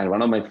waited. And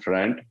one of my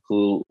friend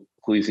who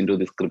is into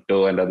this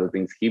crypto and other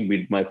things, he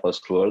bid my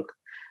first work,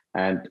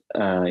 and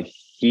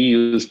he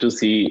used to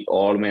see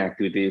all my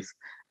activities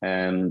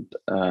and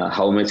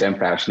how much I'm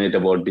passionate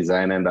about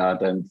design and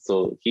art, and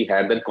so he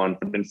had that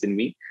confidence in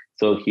me.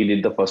 So he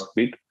did the first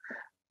bid,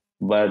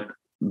 but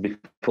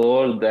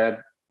before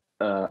that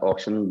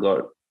auction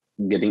got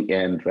getting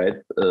end, right,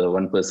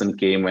 one person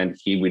came and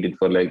he bid it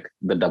for like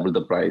the double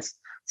the price.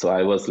 So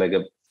I was like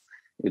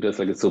it was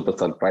like a super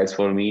surprise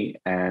for me,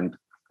 and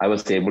I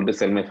was able to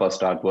sell my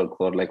first artwork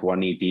for like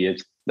 1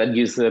 ETH. That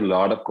gives a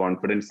lot of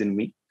confidence in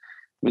me,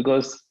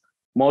 because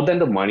more than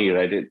the money,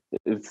 right,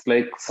 it's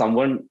like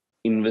someone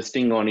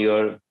investing on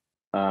your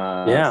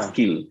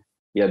skill.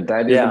 Yeah,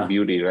 that is the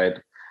beauty, right?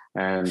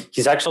 And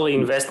he's actually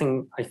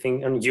investing, I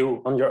think, on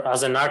you, on your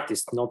as an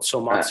artist, not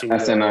so much in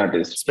as your an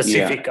artist,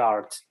 specific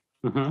art.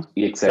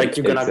 Exactly. Like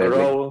you're gonna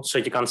grow so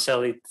you can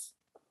sell it,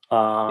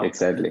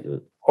 exactly,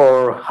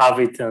 or have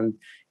it and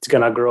it's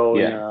gonna grow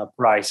in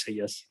price, I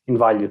guess, in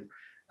value.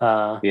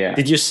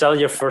 Did you sell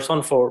your first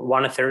one for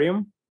 1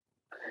 Ethereum?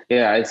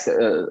 Yeah, I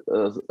sell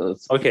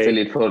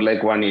it for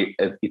like 1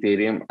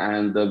 Ethereum.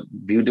 And the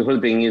beautiful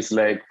thing is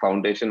like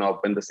Foundation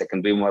opened the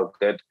secondary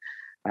market,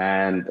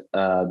 and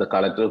the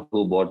collector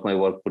who bought my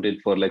work put it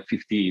for like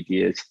 50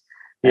 ETH.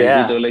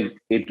 And he told like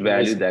it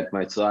valued that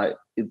much. So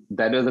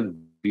that was a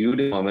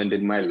beautiful moment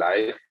in my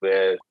life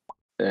where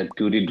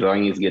 2D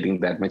drawing is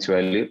getting that much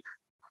value.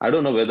 I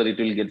don't know whether it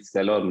will get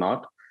sell or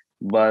not,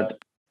 but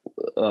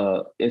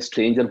a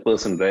stranger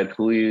person, right,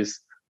 who is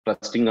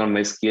trusting on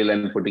my skill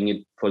and putting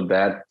it for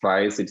that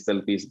price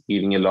itself is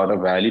giving a lot of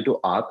value to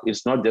art.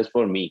 It's not just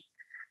for me;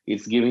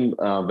 it's giving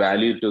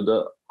value to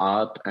the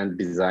art and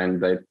design,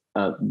 right,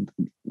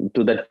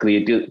 to that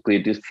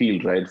creative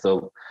field, right.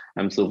 So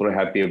I'm super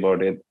happy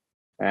about it,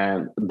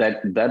 and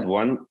that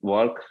one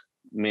work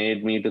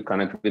made me to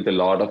connect with a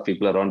lot of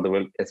people around the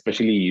world,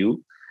 especially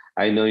you.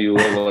 I know you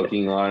were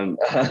working on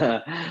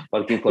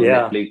working for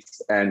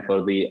Netflix and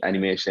for the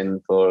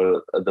animation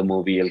for the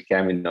movie El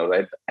Camino,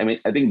 right? I mean,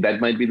 I think that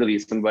might be the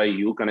reason why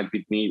you connect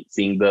with me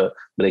seeing the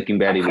Breaking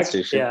Bad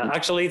illustration. Yeah,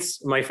 actually,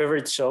 it's my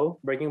favorite show,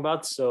 Breaking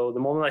Bad. So the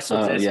moment I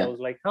saw this, I was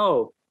like,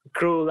 oh,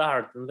 cool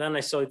art. And then I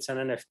saw it's an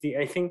NFT.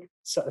 I think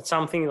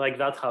something like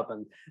that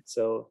happened.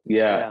 So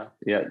yeah.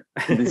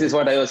 This is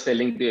what I was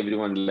telling to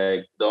everyone,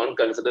 like, don't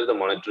consider the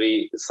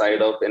monetary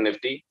side of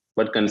NFT,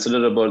 but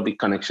consider about the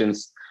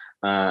connections.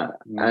 And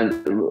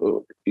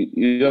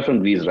you are from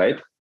Greece, right?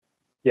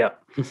 Yeah.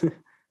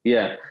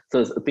 Yeah.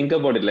 So think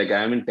about it. Like,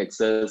 I'm in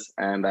Texas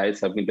and I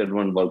submitted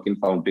one work in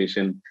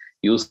Foundation.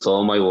 You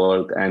saw my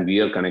work and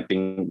we are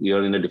connecting. We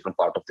are in a different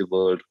part of the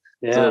world.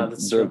 Yeah,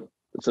 that's true.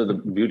 So the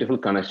beautiful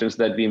connections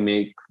that we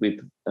make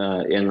with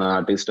young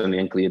artists and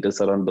young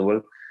creators around the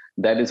world,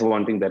 that is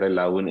one thing that I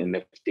love in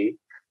NFT.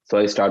 So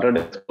I started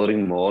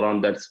exploring more on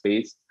that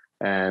space.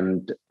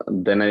 And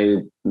then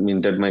I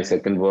minted my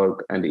second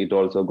work and it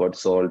also got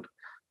sold.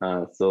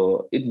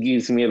 So it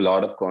gives me a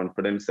lot of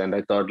confidence. And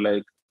I thought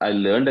like I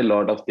learned a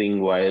lot of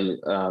things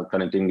while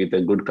connecting with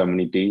a good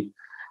community,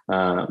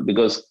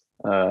 because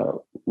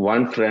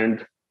one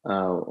friend,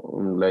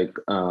 Anandan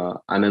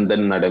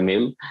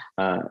Nadamil,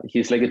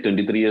 he's like a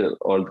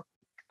 23-year-old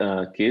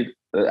kid.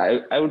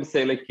 I would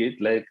say like kid,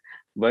 like,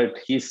 but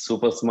he's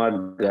super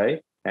smart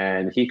guy.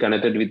 And he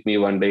connected with me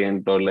one day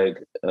and told like,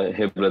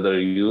 hey brother,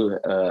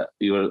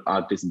 your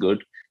art is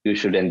good. You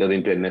should enter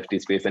into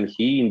NFT space. And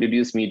he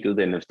introduced me to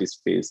the NFT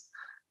space.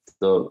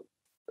 So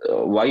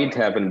why it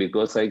happened?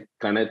 Because I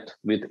connect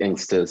with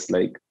youngsters.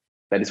 Like,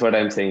 that is what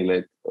I'm saying.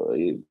 Like,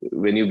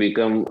 when you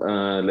become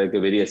like a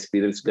very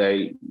experienced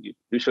guy,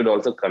 you should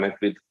also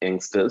connect with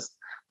youngsters.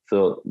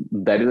 So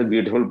that is a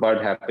beautiful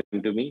part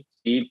happened to me.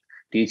 He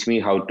teach me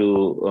how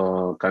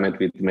to connect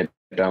with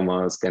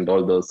MetaMask and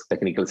all those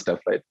technical stuff,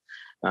 right?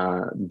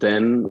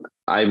 Then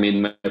I made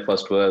my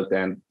first work,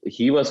 and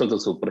he was also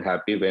super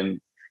happy when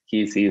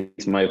he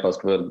sees my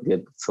first work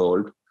get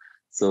sold.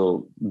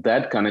 So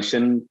that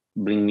connection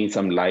bring me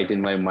some light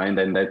in my mind,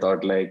 and I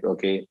thought like,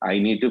 okay, I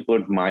need to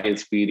put my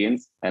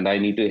experience and I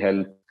need to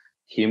help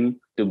him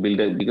to build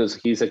it because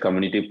he's a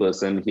community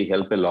person. He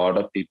helped a lot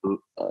of people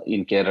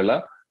in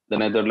Kerala.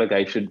 Then I thought like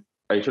I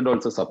should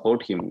also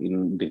support him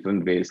in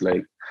different ways.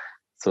 Like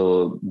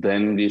so,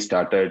 then we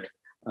started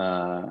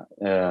a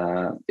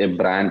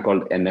brand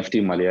called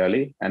NFT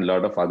Malayali, and a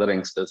lot of other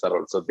youngsters are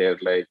also there.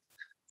 Like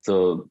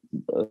so,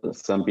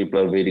 some people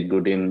are very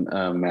good in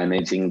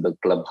managing the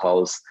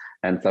clubhouse,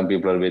 and some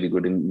people are very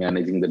good in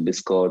managing the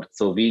Discord.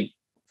 So we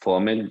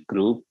form a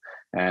group,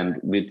 and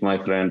with my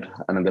friend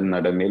another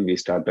Nadamil, we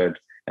started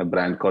a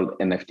brand called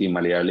NFT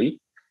Malayali.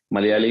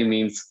 Malayali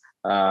means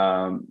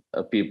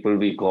people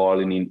we call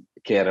in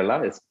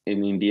Kerala.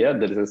 In India,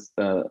 there is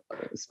a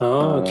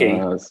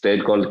Okay.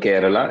 state called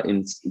Kerala.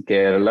 In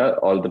Kerala,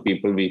 all the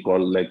people we call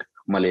like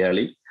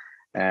Malayali,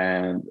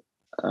 and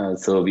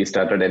so we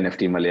started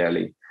NFT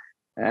Malayali,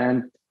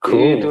 and it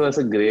Cool. was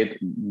a great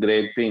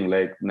thing.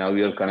 Like now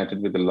we are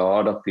connected with a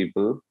lot of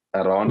people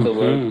around the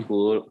world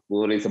Mm-hmm.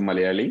 who is a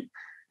Malayali,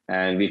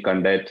 and we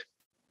conduct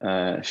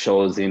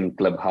shows in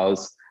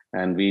clubhouse,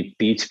 and we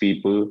teach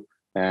people,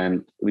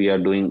 and we are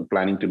doing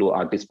planning to do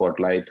artist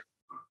spotlight.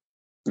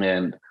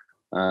 And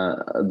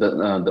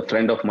the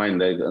friend of mine,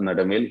 like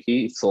Nadamil,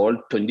 he sold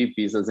 20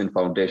 pieces in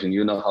foundation.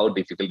 You know how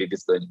difficult it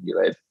is going to be,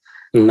 right?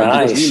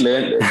 Because we Nice.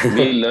 learned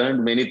we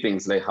learned many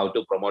things like how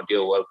to promote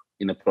your work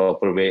in a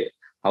proper way,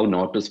 how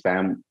not to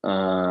spam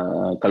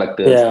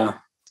collectors. Yeah. Mm.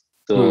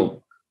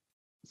 So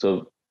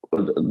so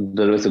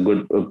there was a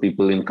good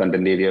people in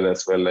content area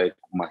as well, like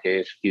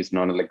Mahesh. He's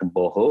known like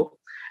Boho,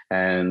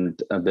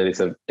 and there is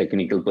a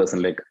technical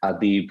person like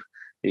Adib.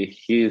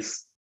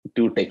 He's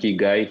too techie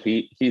guy.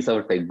 He's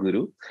our tech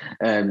guru,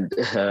 and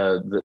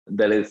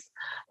there is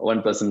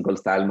one person called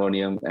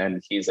Salmonium,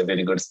 and he's a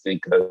very good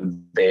speaker.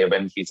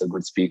 Devan, he's a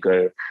good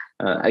speaker.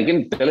 I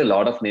can tell a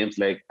lot of names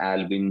like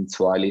Alvin,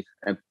 Swali,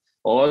 and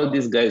all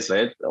these guys,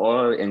 right?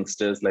 All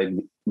youngsters like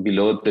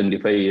below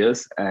 25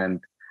 years, and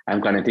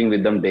I'm connecting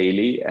with them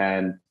daily,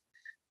 and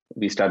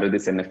we started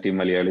this NFT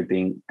Malayali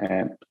thing.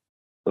 And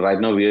right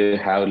now we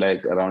have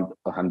like around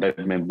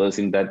 100 members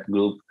in that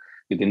group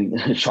within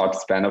a short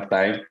span of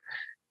time,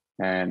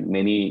 and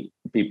many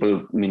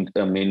people mint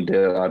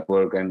their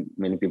artwork, and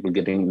many people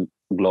getting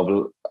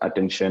global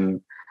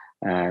attention,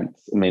 and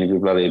many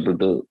people are able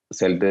to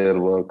sell their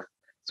work.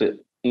 So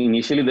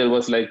initially there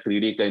was like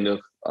 3D kind of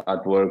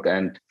artwork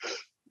and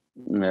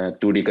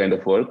 2D kind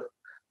of work,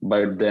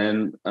 but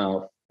then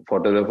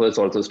photographers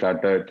also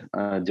started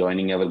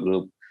joining our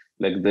group.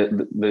 Like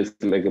there's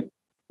like a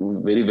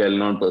very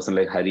well-known person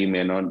like Hari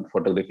Menon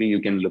photography.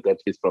 You can look at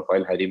his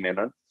profile, Hari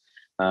Menon.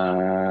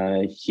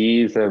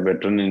 He is a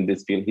veteran in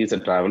this field. He's a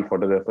travel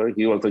photographer.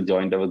 He also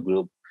joined our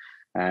group,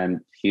 and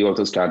he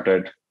also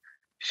started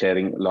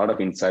sharing a lot of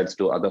insights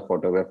to other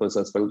photographers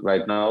as well.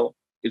 Right now,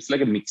 it's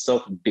like a mix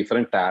of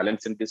different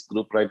talents in this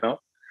group right now.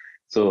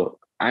 So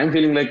I'm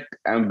feeling like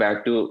I'm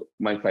back to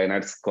my fine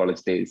arts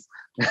college days.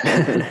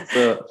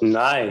 so,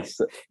 Nice.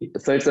 so,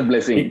 so it's a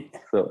blessing.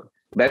 So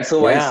that's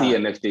how I see Yeah.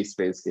 NFT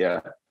space. Yeah.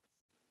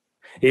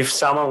 If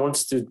someone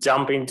wants to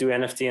jump into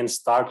NFT and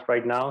start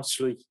right now,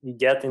 should we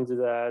get into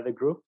the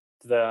group,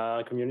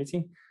 the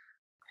community?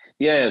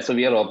 Yeah. So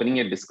we are opening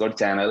a Discord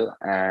channel,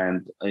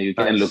 and you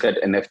can look Nice.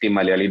 at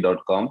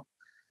nftmalayali.com.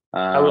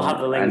 I will have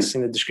the And links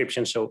in the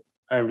description so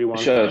everyone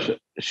sure, can sure,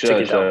 check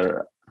sure, it out.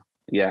 sure.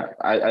 Yeah,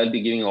 I'll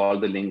be giving all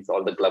the links,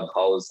 all the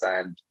clubhouse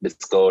and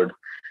Discord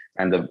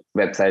and the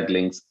website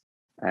links.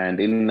 And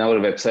in our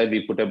website,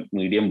 we put a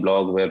Medium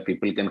blog where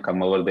people can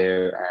come over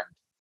there,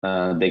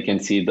 and they can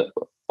see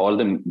all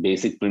the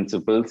basic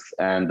principles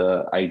and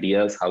the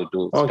ideas how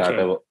to start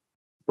Okay.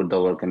 put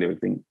the work and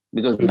everything.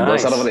 Because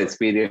those are our Nice.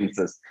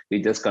 experiences.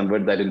 We just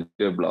convert that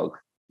into a blog.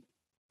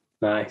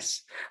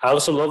 Nice. I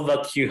also love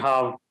that you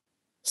have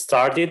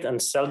started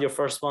and sell your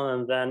first one,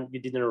 and then you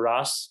didn't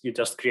rush. You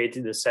just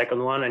created the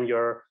second one, and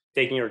you're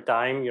taking your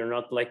time. You're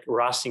not like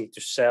rushing to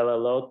sell a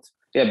lot.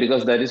 Yeah,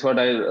 because that is what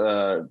I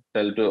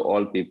tell to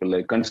all people.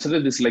 Like, consider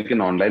this like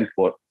an online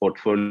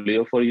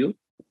portfolio for you,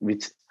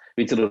 which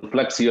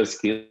reflects your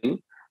skill,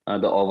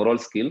 the overall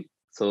skill.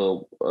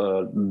 So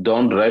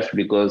don't rush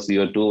because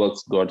your two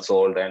works got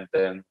sold, and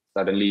then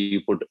suddenly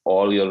you put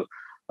all your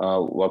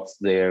works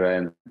there,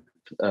 and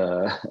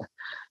uh,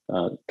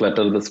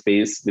 clutter the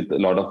space with a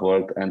lot of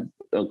work. And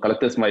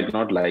collectors might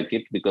not like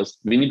it, because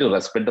we need to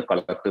respect the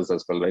collectors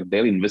as well, right?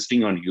 They're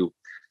investing on you,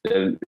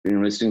 they're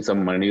investing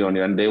some money on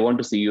you, and they want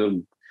to see your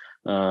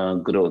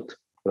growth,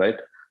 right?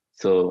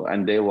 So,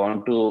 and they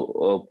want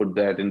to put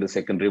that in the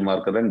secondary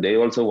market, and they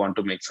also want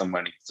to make some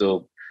money.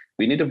 So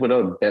we need to put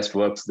our best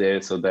works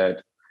there, so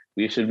that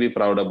we should be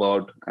proud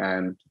about.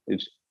 And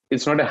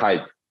it's not a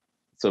hype.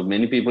 So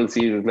many people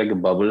see it like a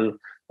bubble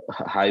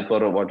hype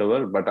or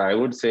whatever, but I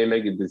would say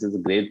like this is a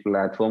great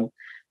platform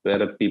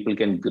where people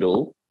can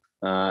grow,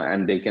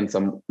 and they can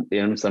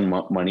earn some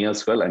money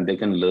as well, and they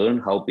can learn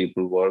how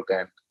people work,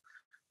 and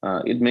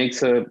it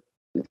makes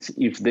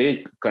if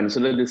they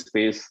consider this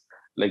space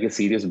like a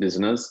serious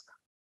business,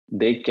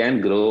 they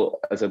can grow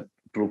as a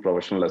true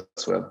professional as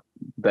well.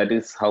 That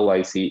is how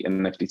I see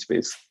NFT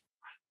space.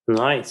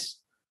 Nice.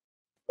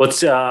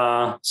 What's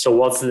your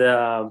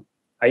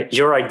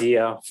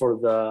idea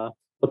for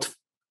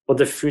what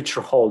the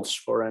future holds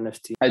for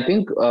NFT? I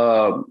think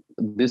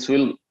this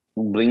will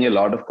bring a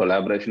lot of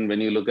collaboration.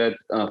 When you look at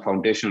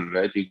foundation,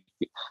 right?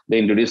 They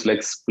introduce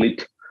like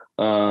split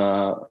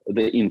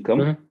the income.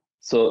 Mm-hmm.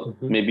 So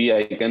maybe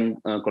I can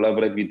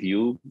collaborate with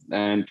you,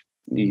 and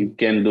you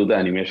can do the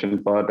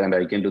animation part, and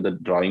I can do the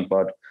drawing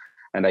part,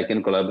 and I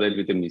can collaborate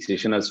with a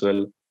musician as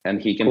well,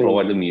 and he can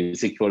provide the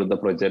music for the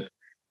project.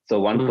 So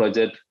one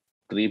project,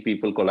 3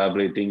 people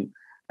collaborating,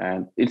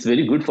 and it's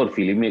very good for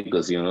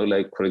filmmakers.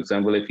 Like for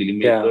example, a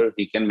filmmaker,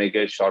 he can make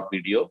a short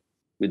video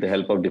with the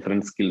help of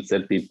different skill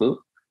set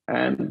people,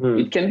 and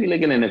it can be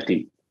like an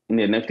NFT. In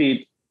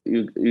NFT,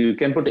 you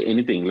can put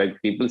anything.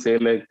 Like people say,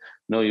 like,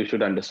 no, you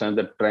should understand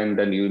the trend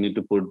and you need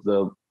to put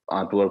the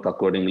artwork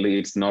accordingly.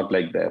 It's not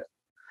like that.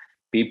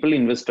 People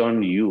invest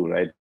on you,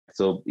 right?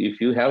 So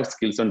if you have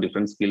skills on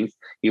different skills,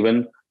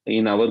 even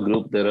in our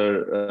group, there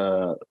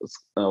are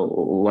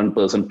one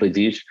person,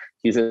 Prajesh,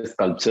 he's a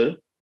sculptor.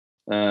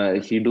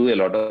 He do a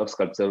lot of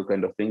sculpture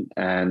kind of thing,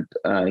 and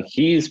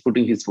he is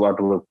putting his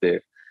artwork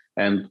there.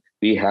 And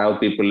we have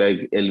people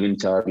like Elvin,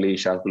 Charlie,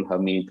 Shaful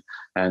Hamid,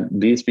 and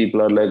these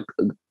people are like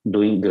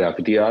doing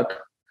graffiti art,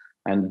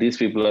 and these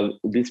people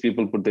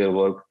put their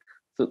work.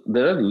 So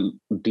there are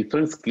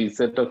different skill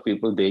set of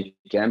people. They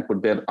can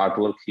put their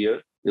artwork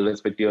here,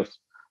 irrespective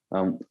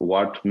of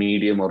what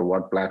medium or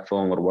what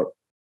platform or what.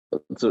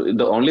 So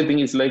the only thing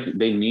is like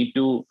they need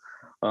to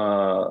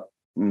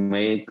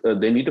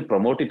they need to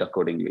promote it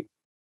accordingly.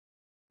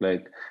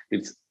 Like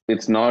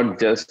it's not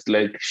just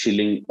like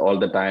shilling all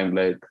the time,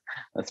 like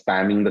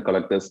spamming the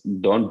collectors.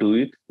 Don't do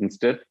it.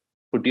 Instead,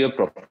 put your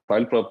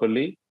profile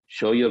properly,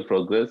 show your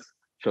progress,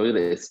 show your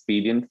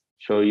experience,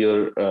 show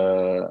your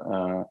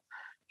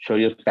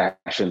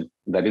passion.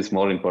 That is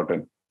more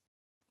important.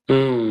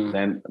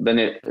 Then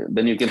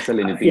you can sell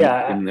anything.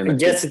 Yeah, I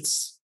guess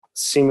it's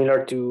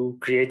similar to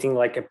creating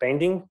like a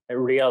painting, a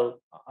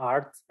real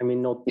art. I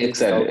mean, not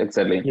digital.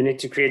 Exactly. You need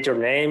to create your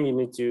name. You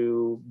need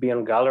to be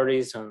on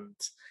galleries, and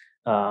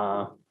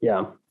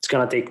it's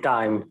gonna take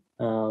time.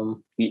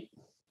 Some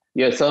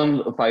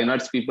fine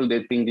arts people,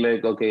 they think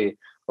like, okay,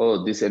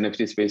 oh, this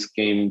NFT space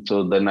came,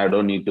 so then I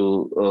don't need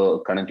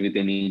to connect with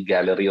any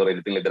gallery or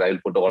anything like that. I'll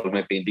put all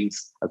my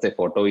paintings as a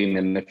photo in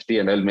NFT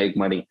and I'll make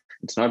money.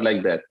 It's not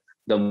like that.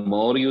 The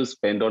more you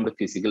spend on the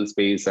physical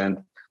space and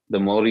the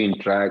more you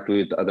interact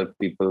with other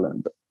people,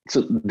 and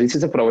so this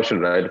is a profession,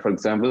 right? For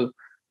example,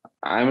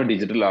 I'm a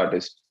digital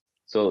artist.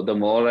 So the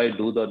more I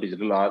do the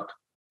digital art,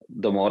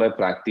 the more I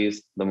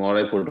practice, the more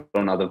I put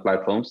on other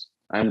platforms,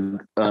 I'm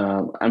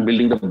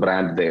building the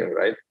brand there,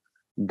 right?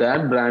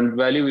 That brand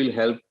value will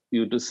help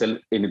you to sell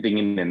anything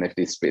in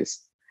NFT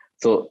space.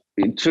 So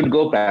it should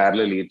go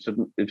parallelly.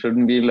 It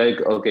shouldn't be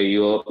like, okay,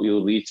 you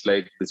reach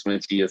like this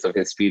much years of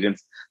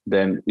experience,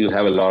 then you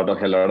have a lot of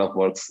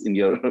works in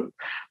your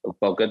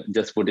pocket.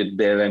 Just put it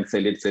there and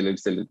sell it.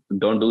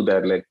 Don't do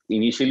that. Like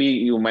initially,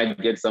 you might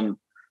get some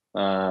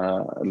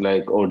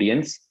like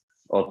audience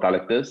or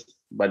collectors,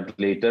 but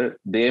later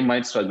they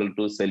might struggle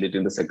to sell it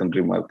in the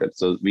secondary market.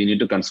 So we need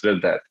to consider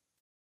that.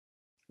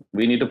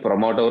 We need to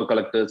promote our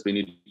collectors. We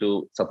need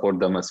to support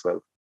them as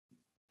well.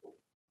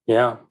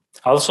 Yeah.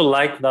 I also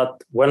like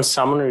that when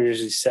someone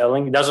is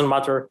selling, it doesn't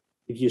matter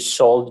if you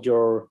sold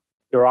your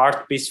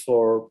art piece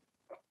for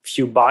a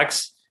few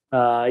bucks.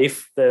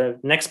 If the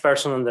next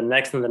person and the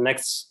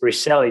next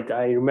resell it,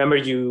 I remember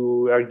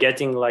you are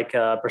getting like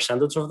a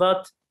percentage of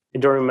that. I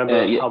don't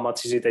remember how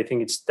much is it. I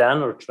think it's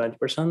 10 or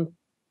 20%.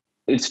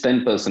 It's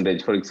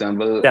 10%. For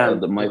example,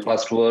 my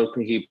first work,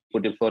 he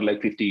put it for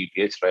like 50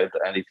 ETH, right?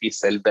 And if he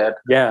sell that,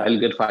 I'll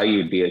get 5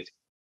 ETH.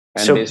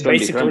 And so based on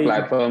different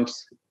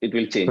platforms, it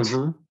will change.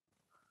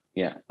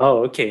 Yeah.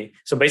 Oh, okay.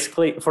 So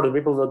basically, for the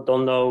people that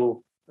don't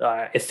know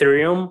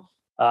Ethereum,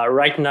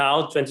 right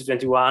now,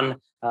 2021,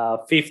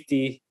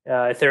 50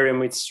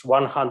 Ethereum, it's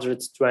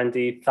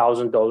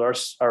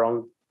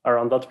 $120,000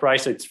 around that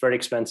price. So it's very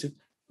expensive.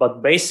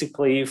 But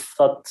basically, if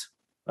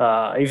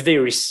they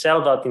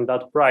resell that in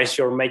that price,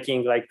 you're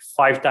making like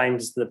 5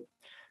 times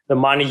the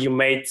money you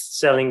made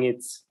selling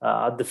it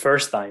at the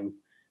first time,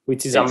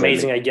 which is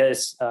amazing, I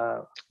guess.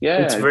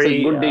 It's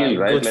very a good deal,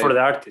 right? Good for the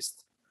artist.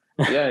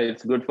 Yeah,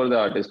 it's good for the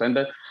artist. And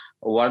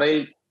what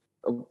I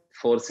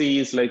foresee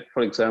is like,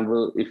 for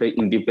example, if an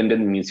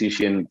independent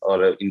musician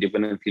or an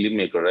independent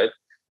filmmaker, right?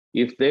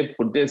 If they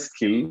put their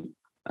skill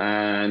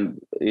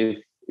and if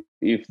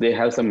they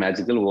have some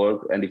magical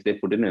work and if they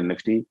put in an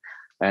NFT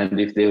and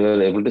if they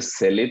were able to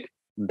sell it,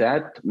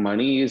 that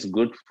money is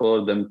good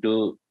for them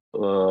to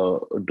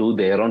do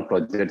their own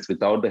projects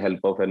without the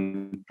help of a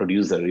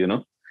producer,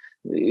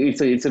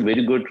 It's a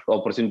very good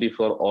opportunity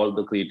for all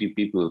the creative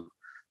people.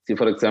 See,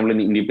 for example,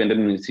 an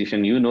independent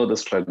musician, the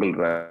struggle,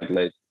 right?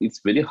 Like it's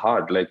very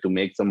hard, like to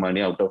make some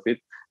money out of it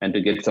and to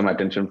get some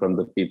attention from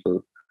the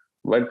people.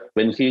 But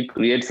when he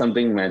creates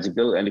something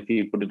magical, and if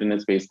he put it in a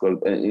space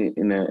called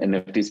in an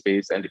NFT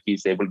space, and if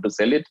he's able to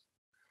sell it,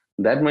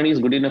 that money is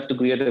good enough to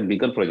create a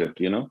bigger project.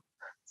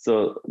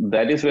 So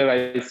that is where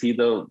I see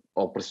the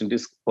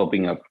opportunities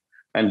popping up,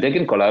 and they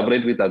can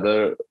collaborate with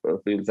other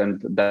fields,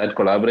 and that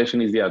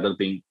collaboration is the other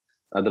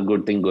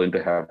good thing going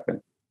to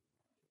happen.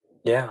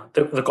 Yeah,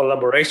 the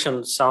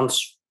collaboration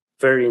sounds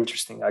very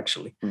interesting,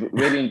 actually.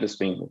 Very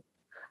interesting.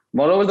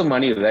 Moreover, the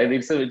money, right?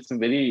 It's a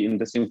very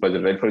interesting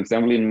project, right? For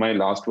example, in my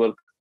last work,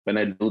 when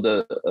I do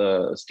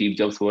the Steve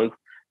Jobs work,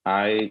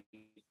 I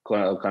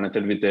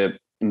connected with a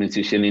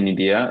musician in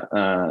India.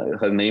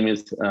 Her name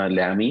is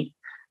Lammy.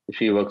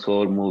 She works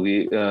for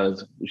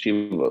she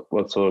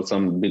works for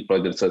some big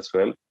projects as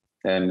well,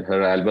 and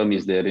her album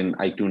is there in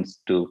iTunes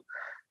too.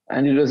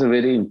 And it was a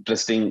very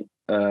interesting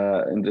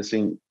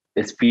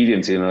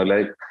experience.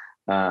 Like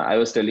I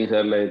was telling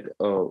her, like,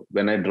 oh,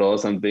 when I draw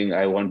something,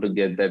 I want to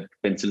get that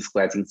pencil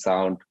scratching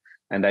sound,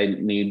 and I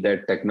need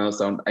that techno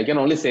sound. I can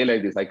only say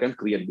like this. I can't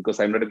create because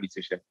I'm not a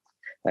musician.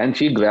 And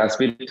she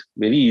grasped it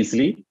very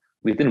easily.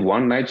 Within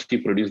one night, she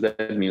produced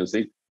that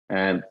music.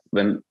 And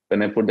when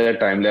I put that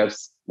time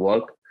lapse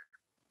work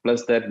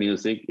plus that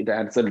music, it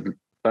adds a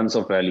tons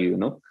of value.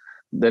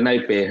 Then I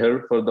pay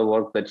her for the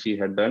work that she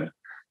had done.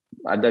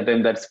 At that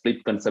time, that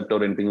split concept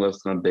or anything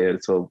was not there.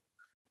 So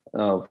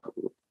uh,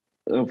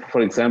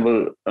 for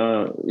example,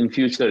 in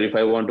future, if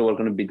I want to work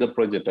on a bigger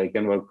project, I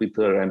can work with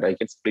her and I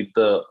can split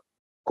the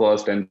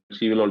cost, and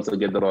she will also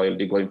get the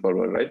royalty going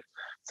forward, right?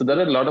 So there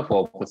are a lot of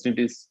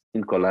opportunities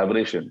in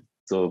collaboration.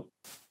 So,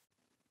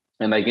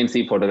 and I can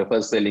see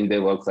photographers selling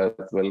their works as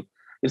well.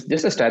 It's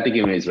just a static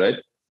image, right?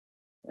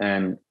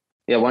 And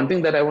yeah, one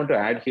thing that I want to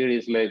add here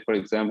is, like, for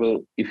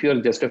example, if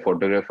you're just a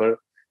photographer,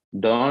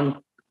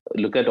 don't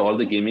look at all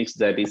the gimmicks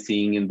that is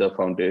seeing in the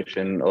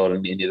foundation or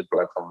in any other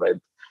platform, right?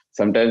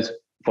 Sometimes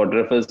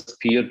photographers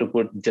fear to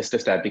put just a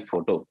static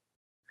photo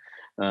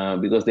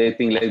because they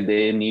think like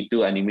they need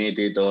to animate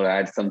it or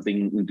add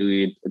something into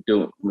it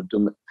to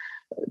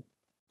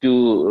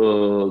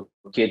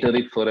cater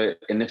it for a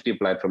NFT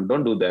platform.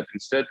 Don't do that.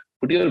 Instead,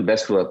 put your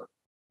best work.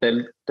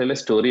 Tell a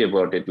story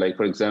about it. Like,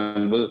 for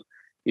example,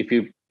 if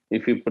you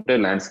if you put a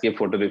landscape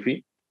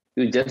photography,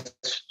 you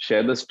just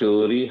share the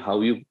story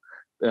how you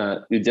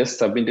just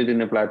submit it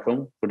in a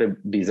platform, put a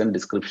decent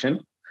description,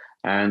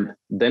 and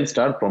then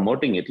start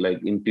promoting it. Like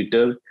in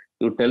Twitter,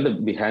 you tell the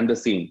behind the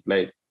scene,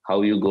 like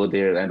how you go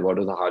there and what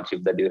was the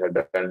hardship that you had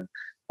done,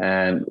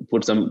 and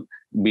put some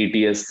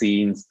BTS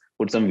scenes,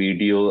 put some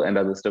video and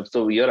other stuff.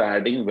 So we are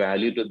adding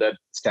value to that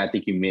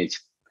static image,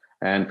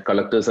 and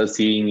collectors are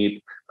seeing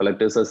it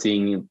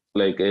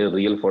like a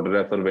real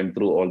photographer went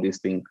through all these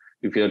things.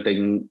 If you're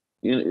taking,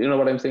 you know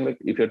what I'm saying, like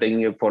if you're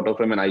taking a photo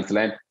from an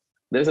Iceland,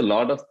 there's a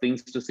lot of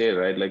things to say,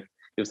 right? Like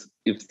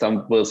if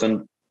some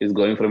person is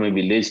going from a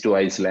village to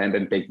Iceland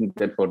and taking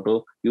that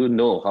photo,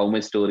 how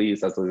much story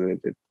is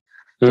associated.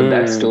 So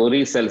that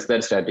story sells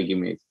that static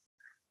image.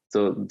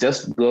 So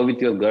just go with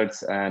your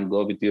guts and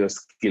go with your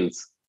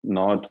skills,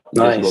 not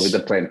just go with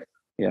the trend.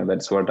 Yeah,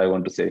 that's what I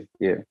want to say.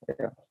 Yeah.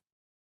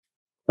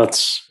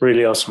 That's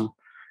really awesome.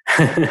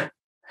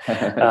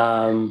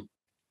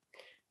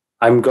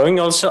 I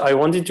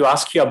wanted to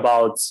ask you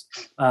about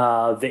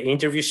the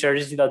interview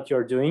series that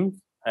you're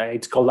doing.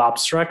 It's called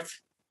Abstract.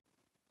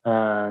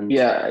 And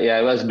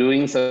I was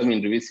doing some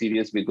interview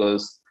series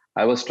because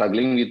I was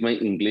struggling with my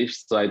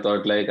English. So I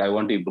thought like I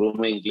want to improve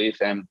my English.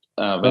 And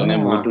when I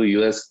moved to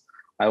US,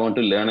 I want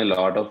to learn a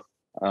lot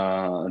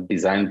of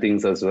design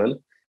things as well.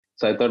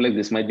 So I thought like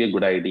this might be a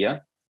good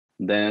idea.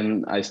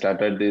 Then I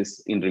started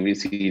this interview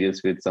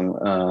series with some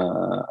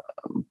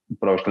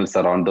professionals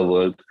around the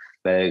world.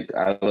 Like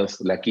I was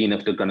lucky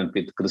enough to connect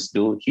with Chris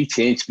Du. He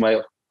changed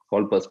my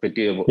whole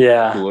perspective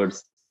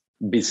towards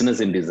business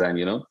in design.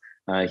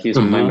 He's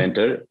my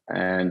mentor,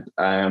 and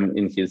I am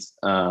in his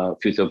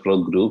Future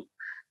Pro group.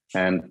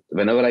 And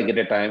whenever I get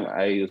a time,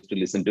 I used to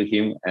listen to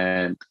him,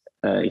 and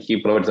he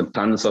provides a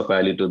tons of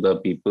value to the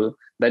people.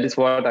 That is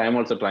what I am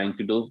also trying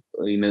to do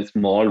in a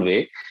small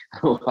way.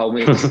 How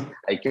much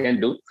I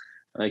can do.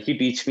 He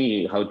teach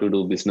me how to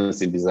do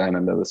business in design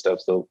and other stuff.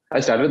 So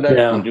I started that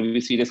interview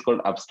series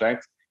called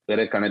Abstracts, where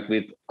I connect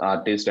with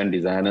artists and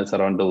designers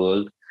around the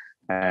world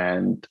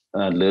and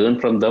learn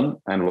from them.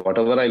 And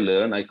whatever I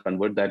learn, I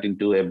convert that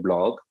into a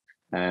blog,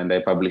 and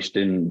I published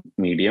in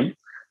Medium.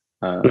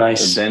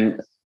 Nice.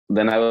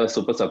 Then I was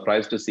super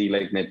surprised to see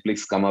like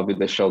Netflix come up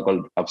with a show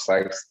called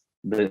Abstracts.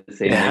 The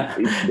same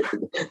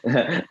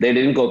name. They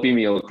didn't copy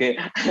me, okay?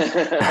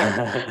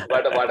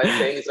 But what I'm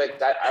saying is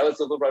like I was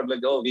super proud.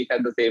 Like, oh, we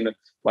had the same.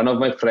 One of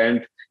my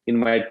friend in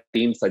my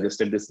team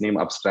suggested this name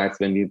Abstracts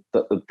when we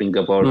think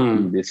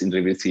about this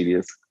interview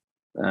series.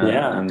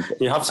 And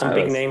you have some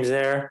big names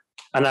there.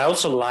 And I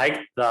also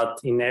liked that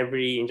in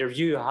every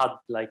interview you had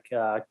like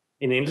an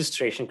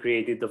illustration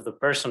created of the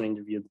person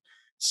interviewed.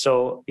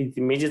 So it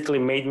immediately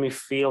made me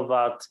feel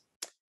that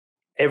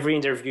every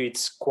interview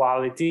it's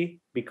quality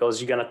because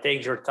you're gonna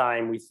take your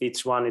time with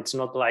each one. It's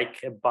not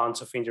like a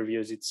bunch of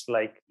interviews. It's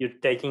like you're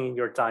taking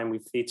your time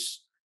with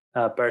each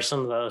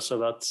person. So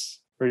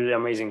that's really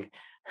amazing.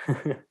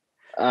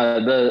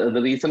 The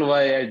reason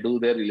why I do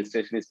their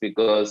illustration is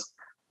because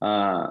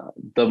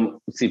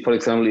for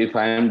example, if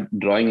I am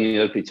drawing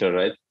your picture,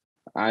 right,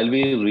 I'll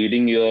be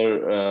reading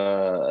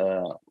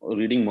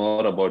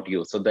more about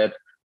you, so that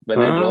when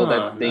I draw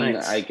that thing,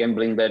 Nice. I can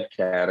bring that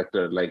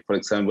character. Like for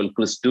example,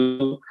 Chris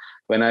too,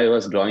 when I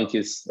was drawing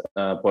his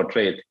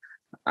portrait,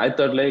 I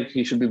thought like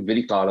he should be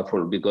very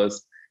colorful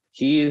because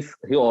he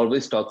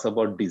always talks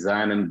about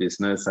design and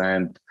business,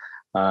 and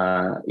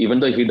even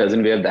though he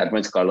doesn't wear that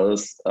much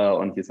colors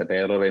on his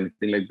attire or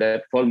anything like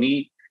that, for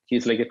me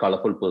he's like a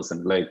colorful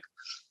person, like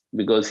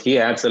because he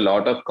adds a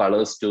lot of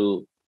colors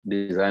to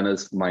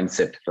designers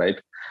mindset, right,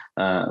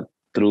 uh,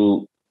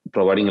 through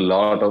providing a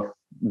lot of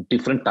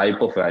different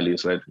type of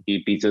values, right.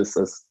 He teaches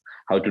us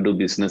how to do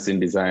business in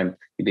design,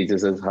 he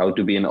teaches us how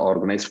to be an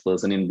organized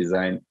person in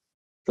design.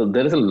 So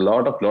there is a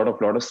lot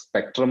of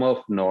spectrum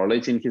of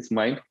knowledge in his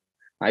mind.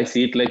 I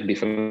see it like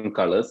different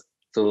colors.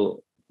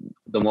 So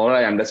the more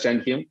I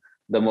understand him,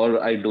 the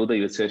more I do the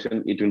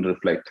illustration, it will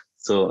reflect.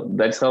 So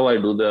that's how I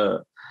do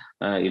the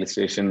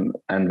illustration.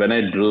 And when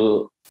I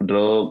drew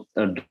the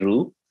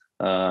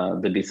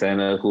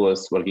designer who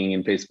was working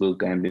in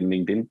Facebook and in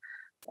LinkedIn,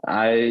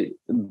 I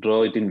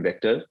draw it in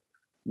vector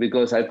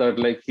because I thought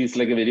like he's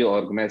like a very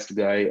organized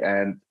guy,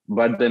 and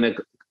but then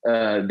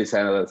a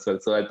designer as well.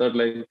 So I thought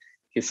like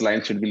his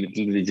line should be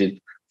little rigid.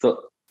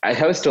 So I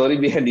have a story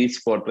behind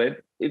each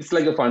portrait. It's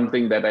like a fun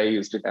thing that I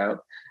used to have.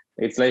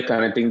 It's like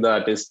connecting the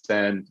artist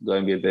and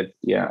going with it.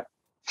 Yeah.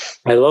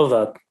 I love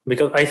that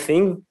because I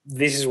think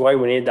this is why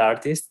we need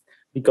artists,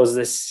 because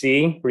they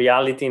see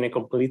reality in a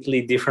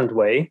completely different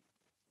way.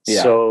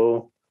 Yeah.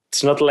 So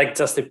it's not like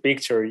just a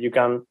picture. You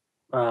can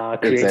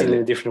create it in Exactly.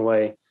 a different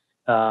way.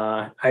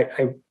 I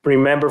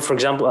remember, for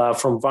example,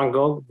 from Van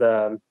Gogh,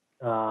 the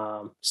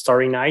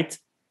Starry Night.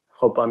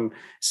 Hope I'm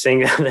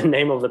saying the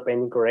name of the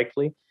painting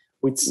correctly.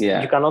 Which you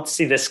Yeah. cannot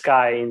see the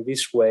sky in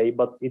this way,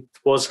 but it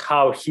was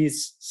how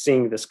he's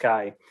seeing the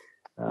sky.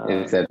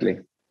 Exactly.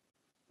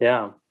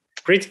 Yeah,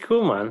 pretty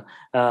cool, man.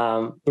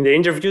 In the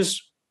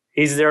interviews,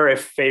 is there a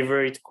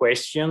favorite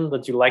question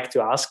that you like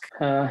to ask?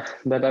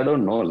 That I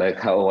don't know,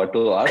 like what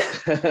to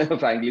ask.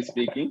 Frankly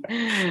speaking,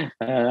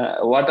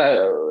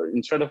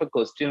 instead of a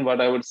question, what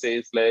I would say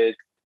is like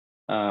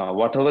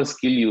whatever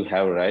skill you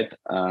have, right?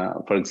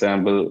 For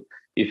example,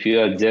 if you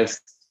are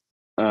just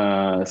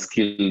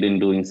skilled in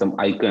doing some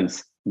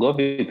icons, go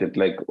with it.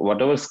 Like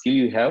whatever skill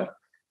you have,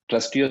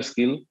 trust your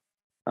skill,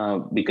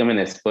 become an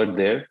expert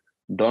there.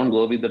 Don't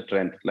go with the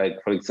trend. Like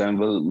for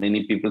example,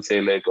 many people say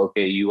like,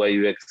 okay,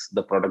 UI UX,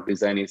 the product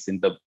design is in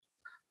the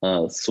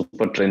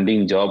super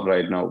trending job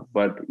right now.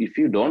 But if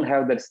you don't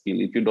have that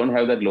skill, if you don't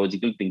have that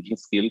logical thinking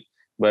skill,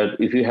 but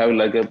if you have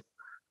like a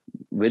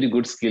very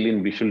good skill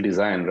in visual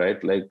design,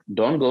 right? Like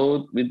don't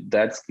go with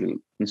that skill.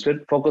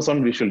 Instead, focus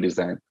on visual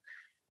design.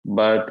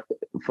 But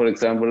for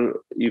example,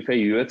 if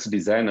a UX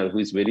designer who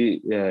is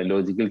very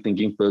logical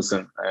thinking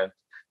person and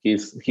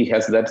he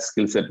has that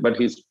skill set, but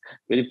he's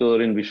very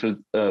poor in visual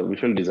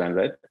design,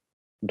 right?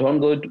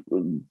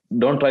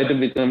 Don't try to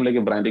become like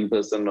a branding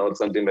person or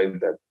something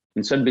like that.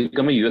 Instead,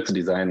 become a UX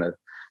designer.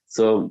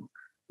 So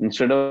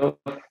instead of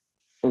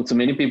so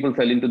many people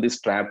fell into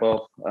this trap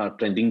of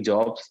trending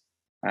jobs,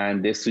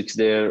 and they switch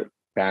their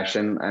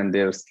passion and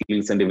their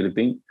skills and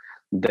everything.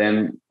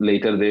 Then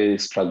later they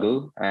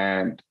struggle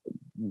and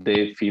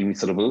they feel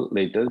miserable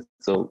later.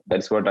 So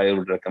that's what I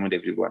would recommend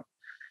everyone.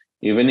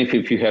 Even if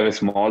you have a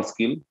small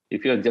skill,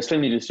 if you're just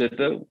an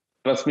illustrator,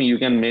 trust me, you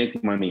can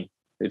make money.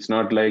 It's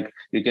not like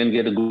you can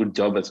get a good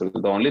job as well.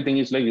 The only thing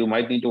is like you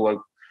might need to work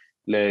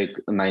like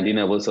 19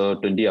 hours or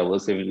 20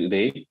 hours every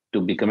day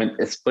to become an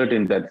expert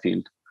in that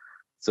field.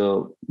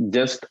 So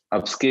just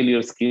upscale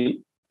your skill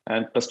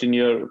and trust in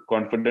your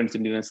confidence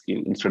in your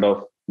skill instead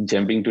of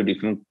jumping to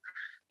different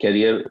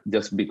career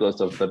just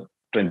because of the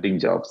trending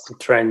jobs.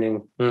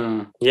 Trending.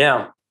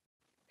 Yeah,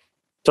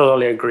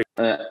 totally agree.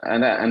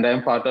 And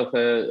I'm part of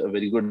a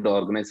very good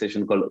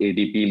organization called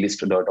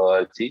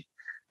ADPlist.org.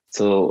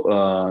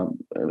 So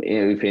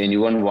if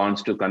anyone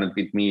wants to connect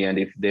with me and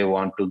if they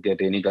want to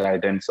get any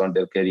guidance on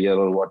their career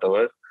or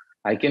whatever,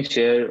 I can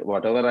share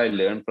whatever I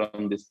learned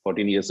from this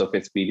 14 years of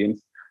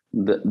experience.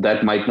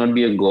 That might not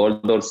be a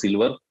gold or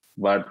silver,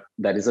 but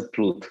that is a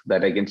truth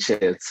that I can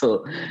share.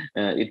 So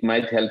it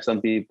might help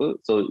some people.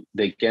 So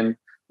they can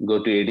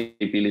go to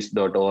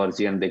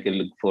adplist.org and they can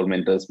look for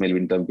mentors,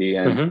 Melvin Thambi,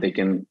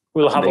 and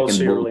We'll have they also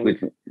can your book link.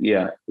 with me.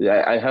 Yeah,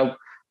 I have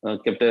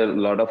kept a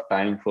lot of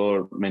time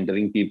for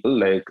mentoring people,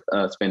 like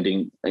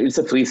spending. It's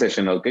a free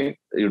session, okay?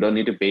 You don't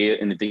need to pay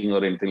anything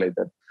or anything like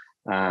that.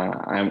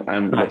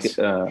 I'm Nice.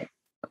 uh,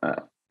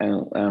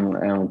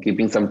 I'm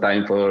keeping some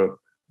time to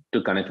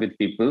connect with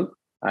people.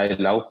 I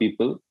love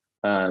people,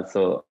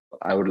 so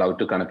I would love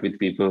to connect with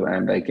people,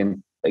 and I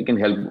can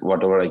help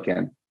whatever I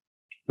can.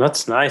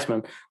 That's nice,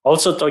 man.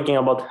 Also, talking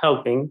about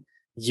helping,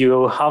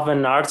 you have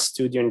an art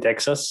studio in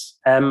Texas,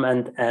 Emm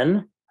Enn,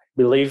 I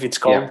believe it's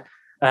called. Yeah.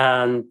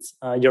 And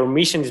your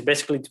mission is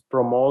basically to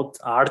promote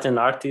art and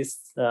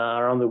artists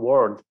around the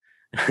world.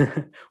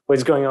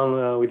 What's going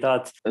on with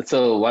that?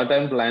 So what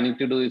I'm planning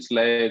to do is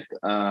like,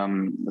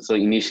 so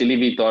initially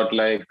we thought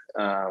like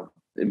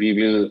we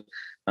will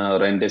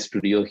rent a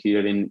studio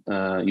here in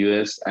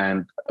US,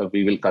 and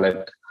we will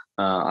collect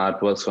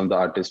artworks from the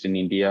artist in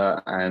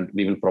India, and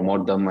we will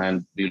promote them,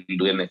 and we will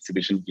do an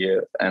exhibition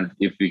here. And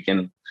if we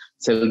can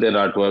sell their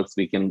artworks,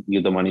 we can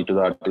give the money to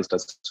the artist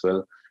as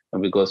well.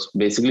 Because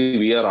basically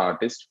we are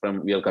artists,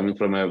 we are coming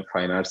from a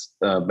fine arts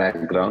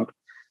background.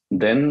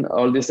 Then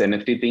all this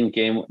NFT thing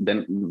came.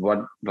 Then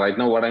right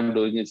now what I'm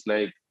doing is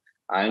like,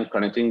 I'm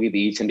connecting with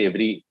each and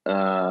every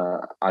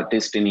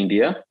artist in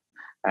India,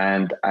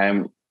 and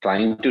I'm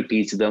trying to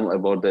teach them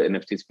about the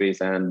NFT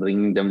space and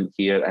bringing them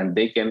here, and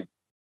they can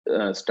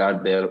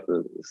start their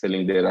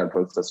selling their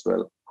artworks as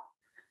well.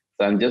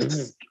 So I'm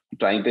just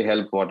trying to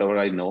help whatever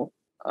I know.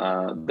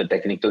 The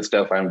technical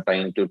stuff I'm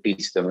trying to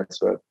teach them as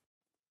well.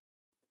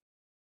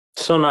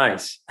 So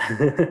nice.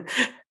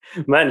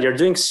 Man, you're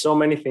doing so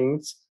many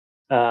things.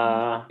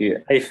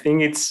 I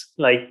think it's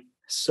like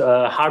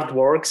hard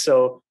work.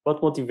 So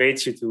what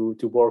motivates you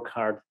to work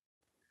hard?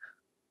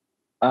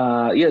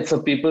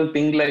 So people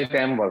think like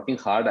I'm working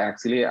hard.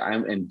 Actually,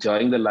 I'm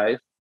enjoying the life.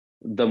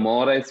 The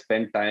more I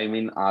spend time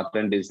in art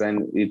and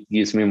design, it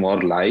gives me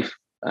more life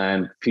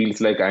and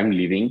feels like I'm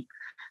living.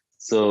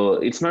 So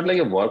it's not like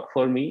a work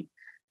for me.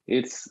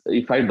 It's,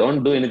 if I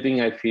don't do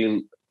anything, I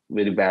feel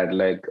very bad.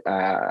 Like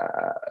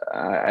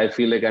I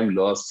feel like I'm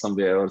lost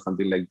somewhere or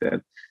something like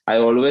that. I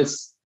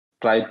always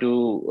try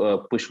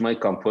to push my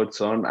comfort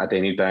zone at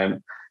any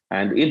time,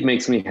 and it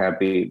makes me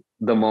happy.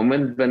 The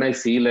moment when I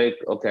see like,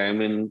 okay,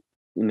 I'm in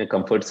a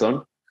comfort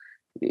zone,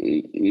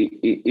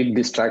 it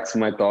distracts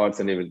my thoughts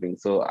and everything.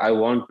 So I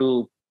want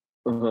to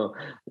uh,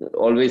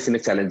 always in a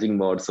challenging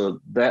mode. So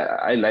that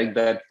I like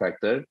that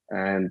factor,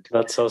 and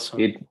that's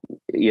awesome.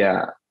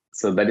 Yeah.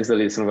 So that is the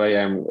reason why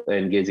I'm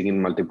engaging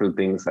in multiple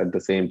things at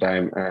the same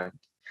time. And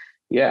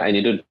yeah, I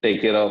need to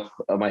take care of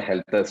my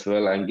health as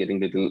well. I'm getting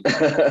little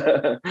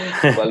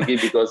bulky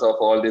because of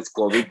all this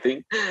COVID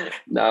thing.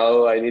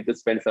 Now I need to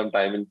spend some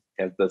time in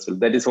health as well.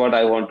 That is what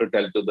I want to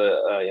tell to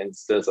the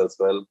youngsters as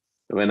well.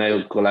 When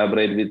I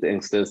collaborate with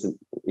youngsters in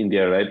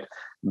India, right?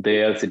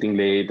 They are sitting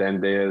late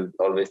and they're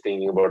always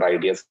thinking about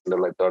ideas.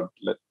 And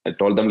I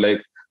told them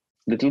like,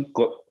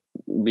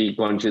 be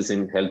conscious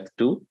in health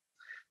too,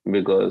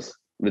 because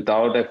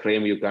without a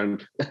frame you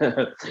can't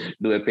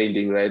do a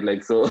painting, right?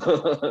 Like, so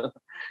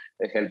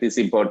health is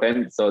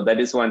important. So that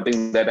is one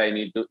thing that I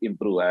need to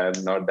improve. I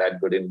am not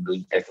that good in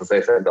doing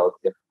exercise and all.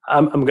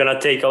 I'm gonna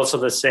take also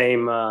the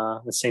same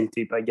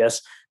tip, I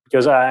guess,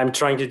 because I'm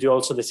trying to do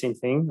also the same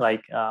thing.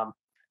 Like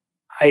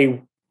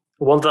I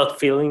want that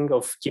feeling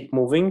of keep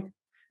moving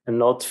and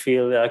not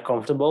feel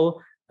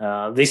comfortable.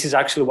 This is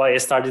actually why I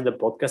started the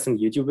podcast and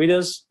YouTube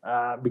videos,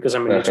 because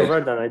I'm an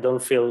introvert and I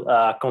don't feel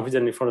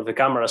confident in front of the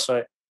camera.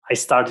 So I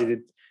started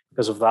it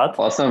because of that.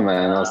 Awesome,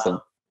 man.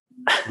 Awesome.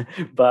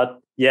 But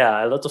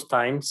yeah, a lot of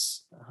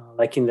times,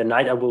 like in the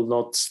night, I will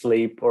not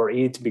sleep or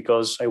eat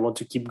because I want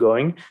to keep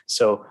going.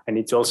 So I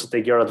need to also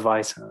take your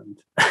advice and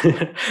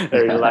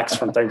relax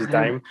from time to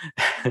time.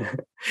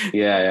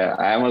 Yeah.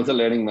 I'm also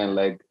learning, man.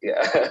 Like,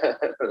 yeah,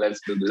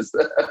 let's do this.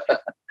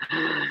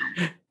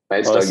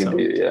 Nice awesome. Talking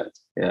to you.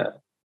 Yeah.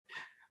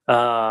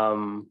 I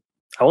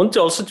want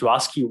to also to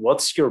ask you,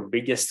 what's your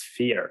biggest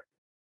fear?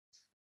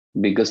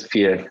 Biggest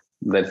fear?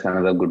 That's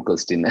another good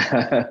question.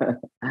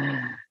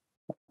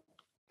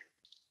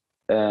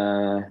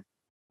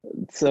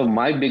 So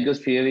my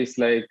biggest fear is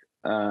like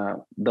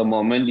the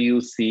moment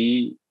you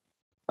see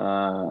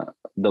the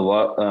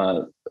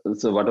work,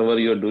 so whatever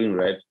you're doing,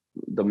 right?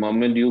 The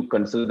moment you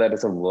consider that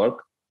as a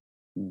work,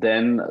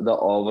 then the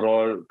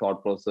overall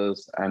thought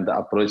process and the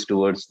approach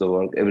towards the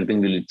work,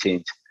 everything will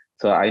change.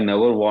 So I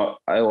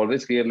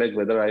always feel like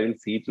whether I will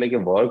see it like a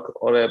work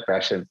or a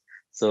passion.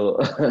 So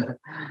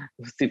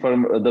see, for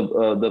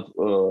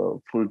the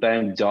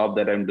full-time job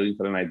that I'm doing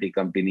for an IT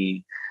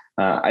company,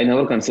 I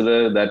never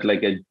consider that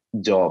like a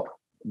job,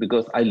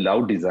 because I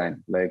love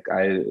design. Like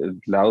I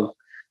love,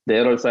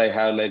 there also I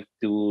have like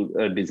two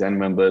design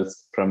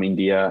members from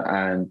India,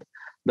 and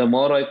the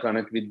more I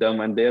connect with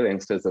them, and they're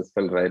youngsters as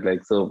well, right?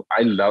 Like, so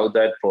I love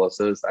that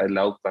process. I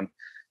love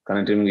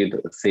connecting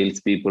with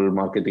salespeople,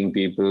 marketing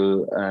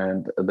people,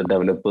 and the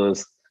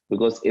developers,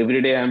 because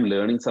every day I'm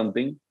learning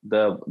something.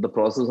 The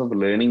process of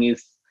learning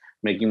is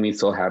making me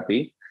so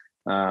happy.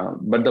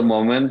 But the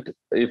moment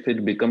if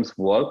it becomes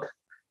work,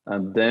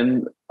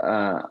 then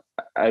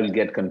I'll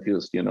get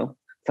confused.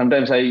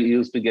 Sometimes I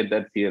used to get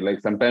that fear.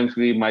 Like sometimes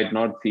we might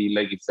not feel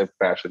like it's a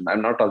passion.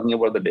 I'm not talking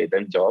about the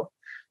daytime job,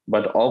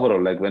 but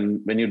overall, like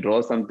when you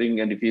draw something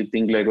and if you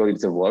think like, oh,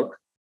 it's a work,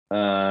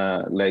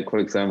 like for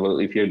example,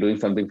 if you're doing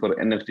something for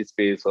NFT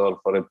space or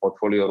for a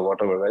portfolio or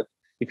whatever, right?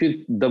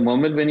 The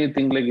moment when you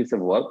think like it's a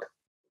work,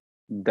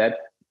 that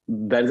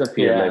is a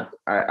fear. Yeah.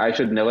 Like I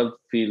should never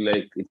feel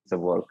like it's a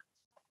work.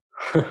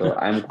 So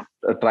I'm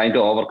trying to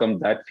overcome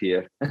that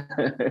fear.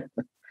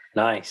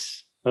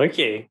 Nice.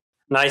 Okay.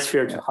 Nice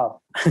fear to have.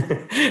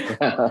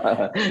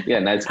 Yeah,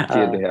 nice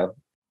fear to have.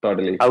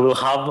 totally. I will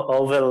have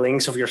all the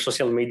links of your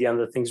social media and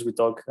the things we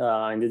talk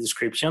in the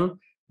description.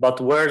 But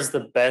where's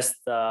the best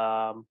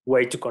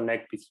way to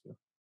connect with you?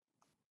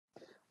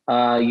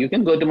 You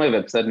can go to my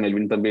website,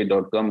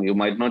 melvinthambi.com. You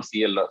might not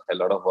see a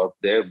lot of work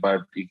there,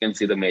 but you can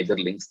see the major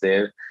links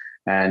there.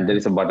 And there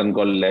is a button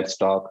called Let's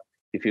Talk.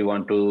 If you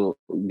want to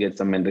get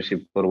some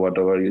mentorship or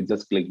whatever, you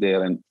just click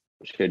there and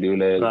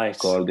schedule a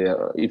call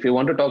there. If you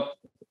want to talk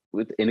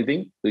with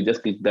anything, you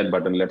just click that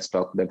button, Let's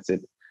Talk. That's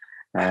it.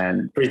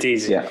 And pretty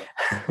easy. Yeah,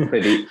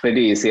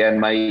 pretty easy. And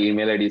my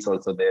email ID is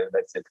also there.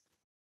 That's it.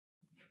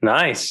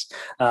 Nice.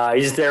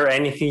 Is there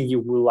anything you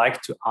would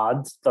like to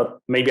add that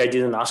maybe I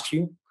didn't ask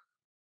you?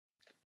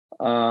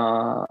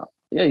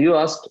 Yeah, you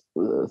asked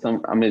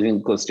some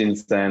amazing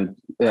questions, and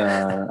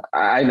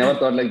I never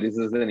thought like this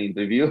is an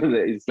interview.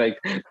 It's like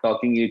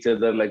talking each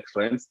other like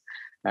friends.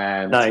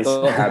 And nice.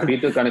 So happy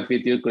to connect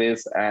with you,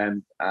 Chris.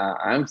 And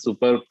I'm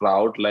super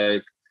proud,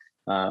 like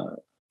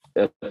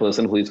a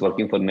person who is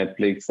working for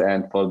Netflix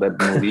and for that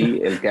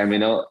movie El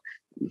Camino.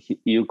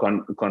 You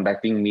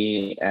contacting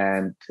me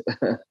and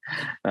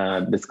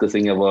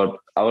discussing about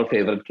our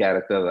favorite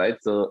character, right?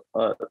 So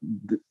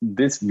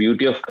this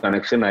beauty of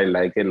connection I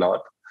like a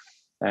lot,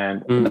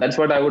 and that's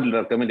what I would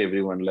recommend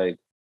everyone. Like,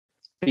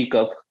 speak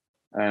up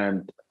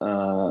and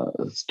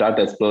start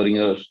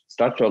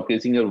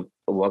showcasing your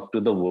work to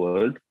the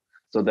world,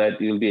 so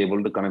that you'll be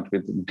able to connect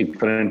with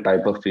different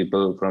type of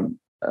people from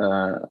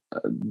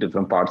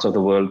different parts of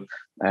the world,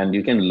 and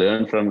you can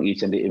learn from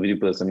each and every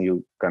person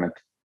you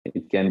connect.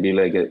 It can be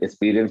like an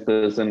experienced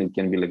person, it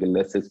can be like a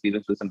less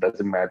experienced person,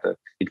 doesn't matter.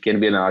 It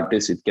can be an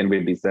artist, it can be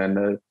a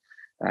designer.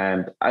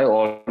 And I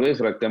always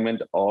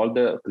recommend all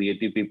the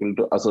creative people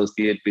to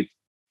associate with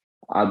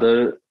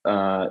other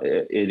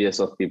areas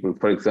of people.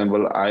 For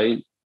example,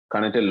 I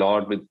connect a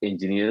lot with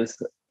engineers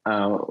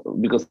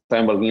because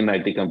I'm working in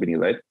an IT company,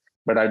 right?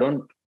 But I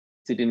don't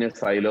sit in a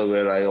silo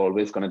where I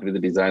always connect with the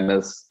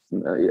designers.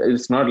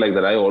 It's not like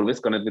that. I always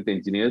connect with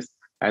engineers,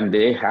 and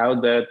they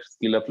have that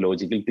skill of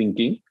logical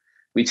thinking,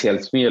 which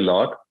helps me a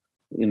lot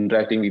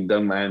interacting with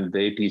them, and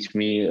they teach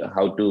me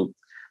how to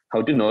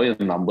know your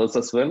numbers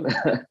as well.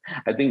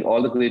 I think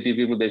all the creative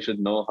people, they should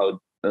know how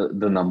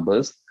the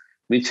numbers,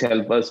 which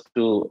help us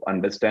to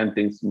understand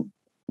things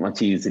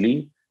much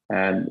easily,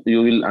 and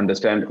you will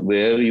understand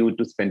where you need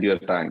to spend your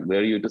time,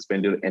 where you need to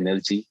spend your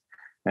energy,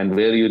 and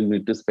where you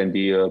need to spend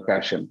your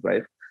passion,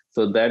 right?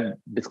 So that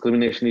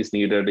discrimination is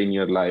needed in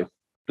your life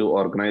to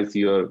organize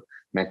your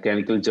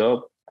mechanical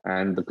job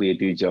and the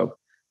creative job.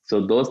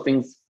 So those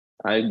things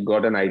I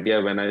got an idea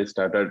when I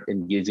started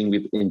engaging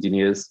with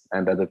engineers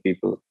and other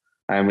people.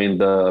 I mean,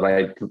 the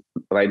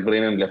right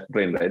brain and left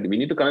brain, right? We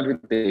need to connect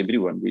with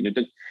everyone. You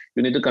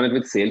need to connect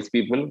with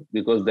salespeople,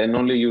 because then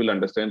only you will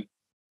understand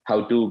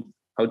how to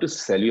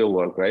sell your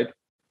work, right?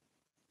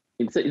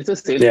 It's a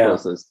sales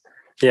process.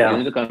 Yeah. You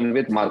need to connect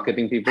with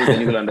marketing people,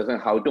 then you will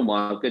understand how to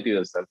market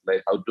yourself,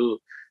 like how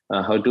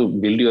to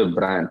build your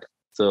brand.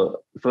 So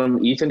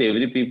from each and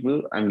every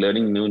people, I'm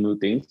learning new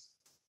things.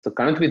 So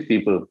connect with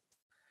people.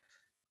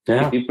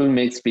 Yeah. People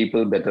makes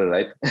people better,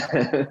 right?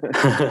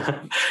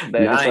 That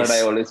nice. is what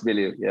I always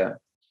believe. Yeah.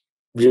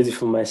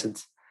 Beautiful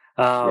message.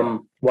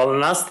 Well,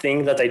 last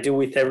thing that I do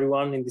with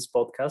everyone in this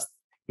podcast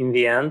in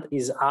the end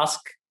is ask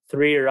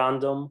 3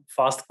 random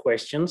fast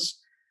questions.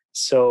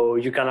 So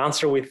you can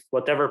answer with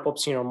whatever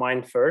pops in your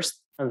mind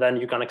first, and then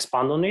you can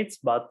expand on it.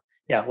 But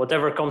yeah,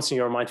 whatever comes in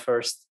your mind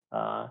first,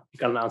 you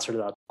can answer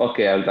that.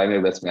 Okay, I'll try my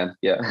best, man.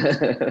 Yeah.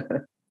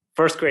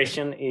 First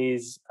question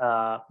is,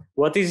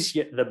 what is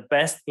the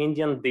best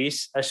Indian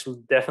dish I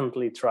should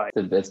definitely try?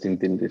 The best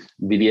Indian dish?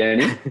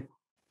 Biryani?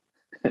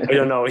 I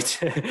don't know it.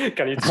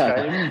 Can you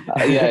describe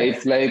it? Yeah,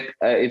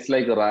 it's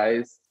like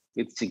rice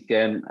with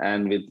chicken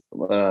and with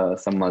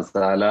some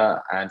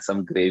masala and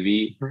some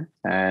gravy,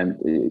 and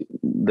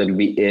there'll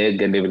be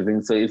egg and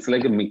everything. So it's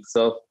like a mix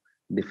of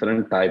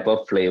different type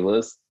of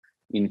flavors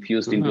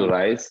infused into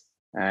rice.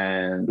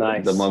 And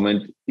the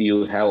moment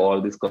you have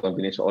all this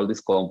combination, all this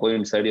combo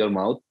inside your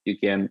mouth,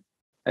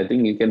 I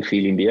think you can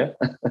feel India.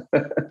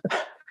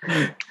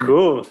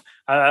 Cool.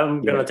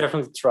 I'm gonna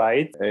definitely try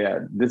it. Yeah,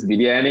 this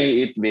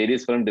biryani, it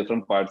varies from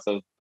different parts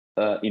of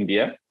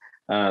India.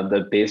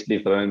 The taste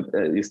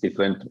is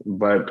different,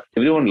 but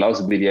everyone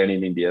loves biryani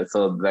in India.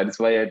 So that's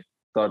why I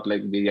thought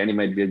like biryani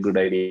might be a good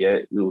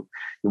idea. You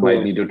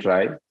might need to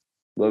try.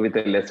 Go with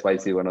a less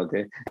spicy one,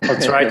 okay? I'll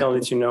try it. I'll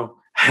let you know.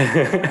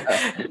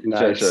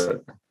 Nice.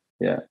 Sure.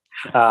 Yeah.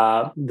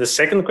 The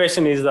second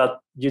question is that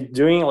you're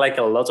doing like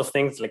a lot of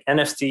things like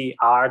NFT,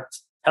 art,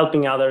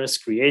 helping others,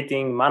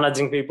 creating,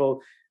 managing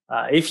people.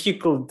 If you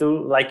could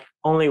do like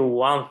only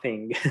one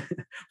thing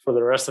for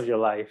the rest of your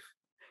life,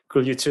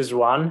 could you choose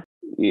one?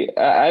 Yeah,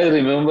 I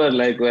remember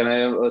like when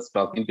I was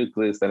talking to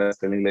Chris and I was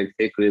telling like,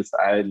 hey Chris,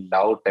 I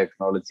love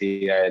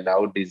technology, I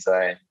love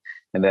design,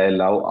 and I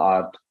love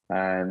art.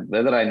 And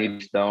whether I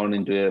need down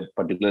into a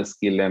particular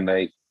skill and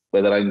like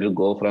whether I need to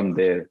go from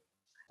there.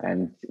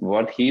 And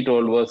what he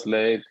told was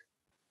like,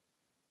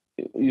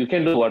 you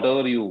can do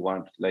whatever you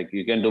want. Like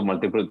you can do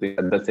multiple things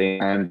at the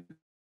same. And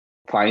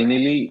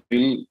finally,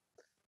 you'll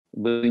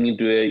building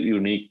into a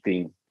unique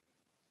thing.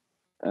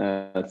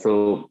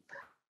 So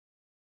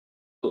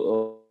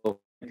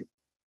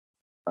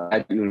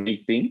that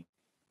unique thing,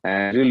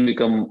 and it will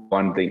become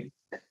one thing.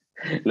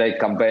 Like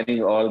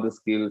combining all the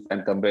skills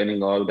and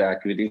combining all the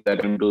activities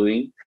that I'm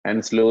doing,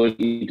 and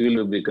slowly it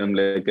will become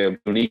like a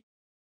unique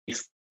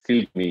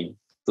skill to me.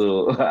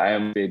 So I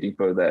am waiting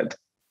for that.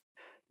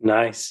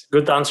 Nice.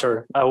 Good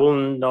answer. I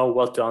wouldn't know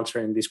what to answer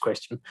in this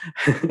question.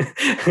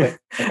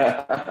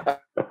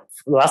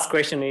 Last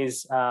question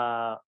is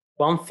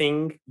one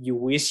thing you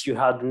wish you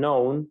had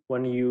known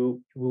when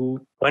you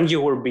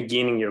were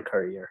beginning your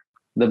career.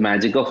 The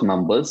magic of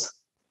numbers.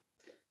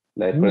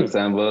 Like, for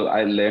example,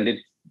 I learned it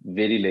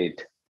very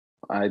late.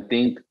 I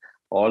think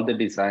all the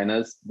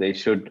designers, they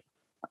should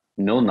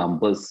know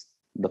numbers,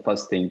 the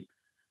first thing,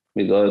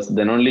 because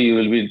then only you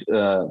will be,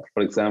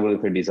 for example,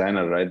 if a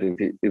designer, right?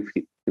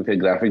 If a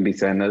graphic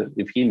designer,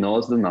 if he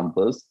knows the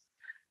numbers,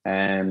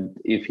 and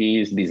if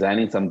he is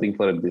designing something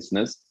for a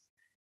business,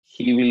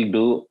 he will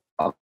do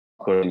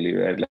accordingly,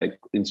 right? Like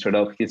instead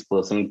of his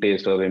personal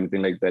taste or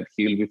anything like that,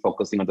 he will be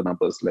focusing on the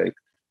numbers. Like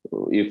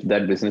if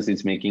that business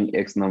is making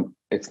X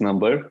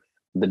number,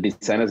 the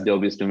designer's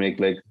job is to make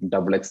like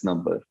double X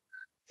number.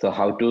 So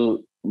how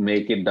to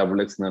make it double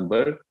X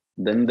number?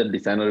 Then the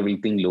designer will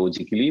think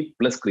logically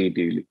plus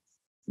creatively,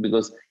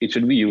 because it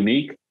should be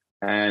unique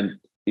and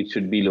it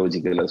should be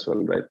logical as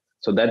well, right?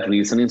 So that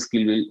reasoning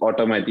skill will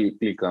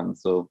automatically come.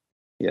 So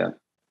yeah,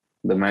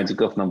 the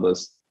magic of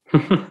numbers.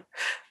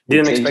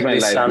 Didn't expect my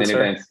this answer.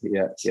 Many times.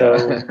 Yeah. So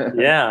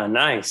yeah,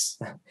 nice.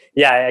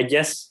 Yeah, I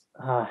guess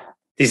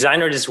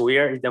designer is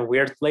weird in a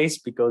weird place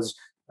because,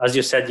 as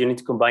you said, you need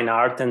to combine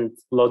art and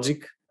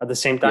logic at the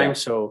same time. Yeah.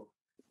 So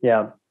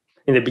yeah,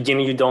 in the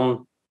beginning you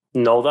don't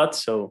know that.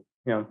 So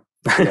yeah.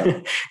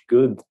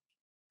 Good.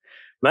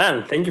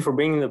 Man, thank you for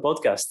being in the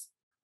podcast.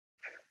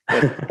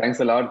 Thanks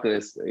a lot,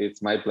 Chris.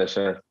 It's my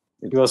pleasure.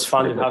 It was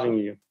fun having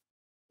you.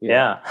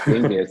 Yeah.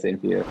 Same here, same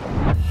here.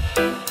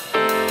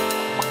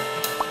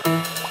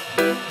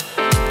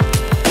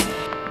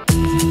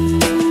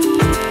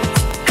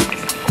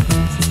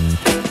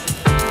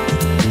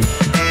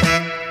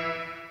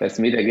 Let's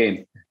meet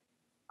again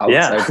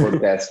outside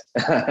podcast.